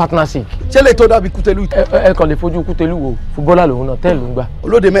 Partnership. Ṣé lè tó dàbí Kútẹ́lú? Ẹ kàn lè fojú Kútẹ́lú wo fúbọ́là lòun náà tẹ́ẹ̀ ló ń gbà.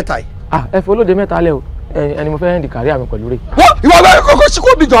 Olóde mẹ́ta yìí. Ẹ fi olóde mẹ́ta lẹ o. Ẹni mo fẹ́ end career mi pẹ̀lú rẹ̀. Ìwọ bẹ́ẹ̀ kọ́kọ́ sí kó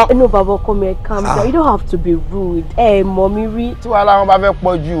mi jọ. No, bàbá ọkọ mi, calm down. You don't have to be rude. Mọ̀ mi rí. Tí wàhálà wọn bá fẹ́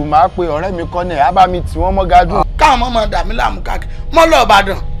pọ̀ jù, màá pe ọ̀rẹ́ mi kan náà, á bá mi tì wọ́n mọ́ gádùn. Káwọn ọmọ máa dà mí láàmú káàkiri. Mọ́ lọ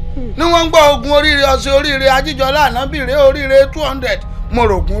Ìbàdàn. Ní wọ́n ń gbọ́ ogun oríire ọ̀sẹ̀ oríire Ajíjọlá Ànábìrè oríire 200. Mo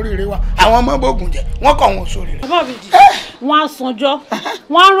rògùn oríire wa. Àwọn ọmọ bógun jẹ, wọ́n kọ̀ wọn sórí rẹ̀. Bàbá mi dì. Wọ́n á sanjọ́,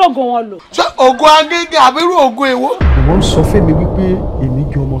 wọ́n á rògùn wọn lò. Ṣé ògùn agége àbírú ògùn èwo? Ìwọ ń sọ fẹ́mi wípé èmi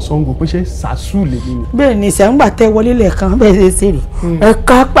jẹ́ ọmọ Ṣàngó pé ṣé sàásù lèmi ni. Bẹ́ẹ̀ ni ìṣàǹgbà tẹ wọlé lẹ́ẹ̀kan bẹ́ẹ̀ ṣe ṣe rè.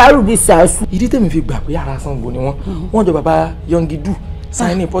 Ẹ̀ka párù bíi sàásù. Ìdí tèmi fi gbà pé ara Ṣàngó ni wọ́n jọ bàbá Yọngidu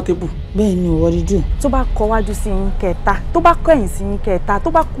sáyẹ́nì Portable. Bẹ́ẹ̀ ni ìwọ dídùn. Tó bá kọ wájú sí yín kẹta, tó bá kọ ẹ̀yìn sí yín kẹta,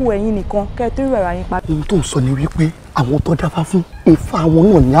 tó bá kù ẹ̀yìn nìkan kẹ tó rí ẹ̀rọ yín pa. Ohun tó ń sọ ni wípé àwọn tó dáfá fún Ifá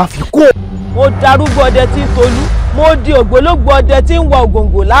àwọn náà ní àfikún. Mo darúgbó ọdẹ tí ń tolú, mo di ògbólógbò ọdẹ tí ń wọ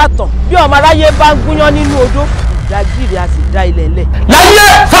ògòǹgò láàtàn. Bí ọmọ aráyé bá ń gúnyán nínú odó, ìdágìrì a sì dá ilẹ̀ lẹ̀. Láyé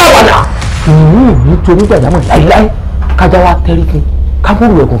sáwàdà. Ìlú mi torí gbàdámọ̀ láíláí. Kájà wa tẹ́rí fún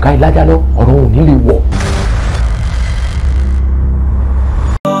kábùrù ẹ̀gùn ká ìlàjà lọ ọ̀rọ̀ òní lè wọ̀.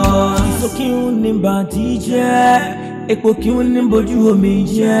 Kí n ní bàtí jẹ́, epo kí n ní bojú omi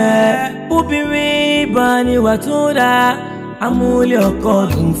jẹ́. Obìnrin bá níwà tó dáa, amúlé ọkọ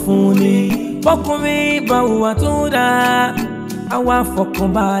dùn fún ni. Bọ́kùnrin bá hùwà tó dáa, àwa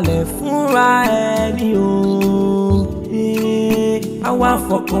fọkànbalẹ̀ fúnra ẹni o. Àwa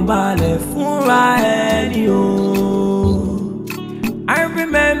fọkànbalẹ̀ fúnra ẹni o. I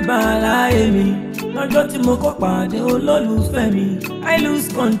remember láyé mi. Lọ́jọ́ tí mo kọ́ pàdé olólùfẹ́ mi, I lose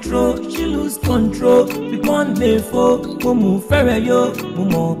control, she lose control. We can't lè fo, mo mú fẹ́rẹ̀ yó, mo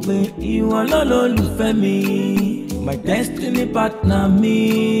mọ̀ pé ìwọ lólùfẹ́ mi. My destiny partner mi,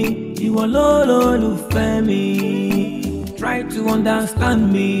 ìwọ lólùfẹ́ mi. Try to understand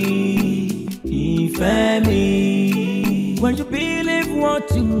me, ìfẹ́ mi. When you believe what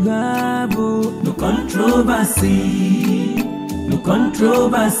you have, oh, no controversy, no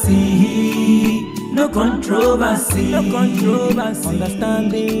controversy. No controversy, no controversy.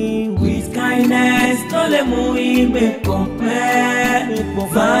 Understanding with kindness, no le muime compare.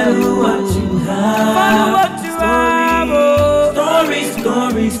 Value what you have, value what you have. Story,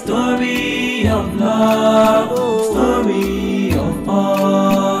 story, story of love, story of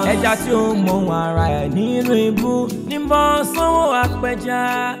all. Ẹja tí ó mọ ara ẹ̀ nínú ibú ní bọ́ sọ́wọ́ apẹja.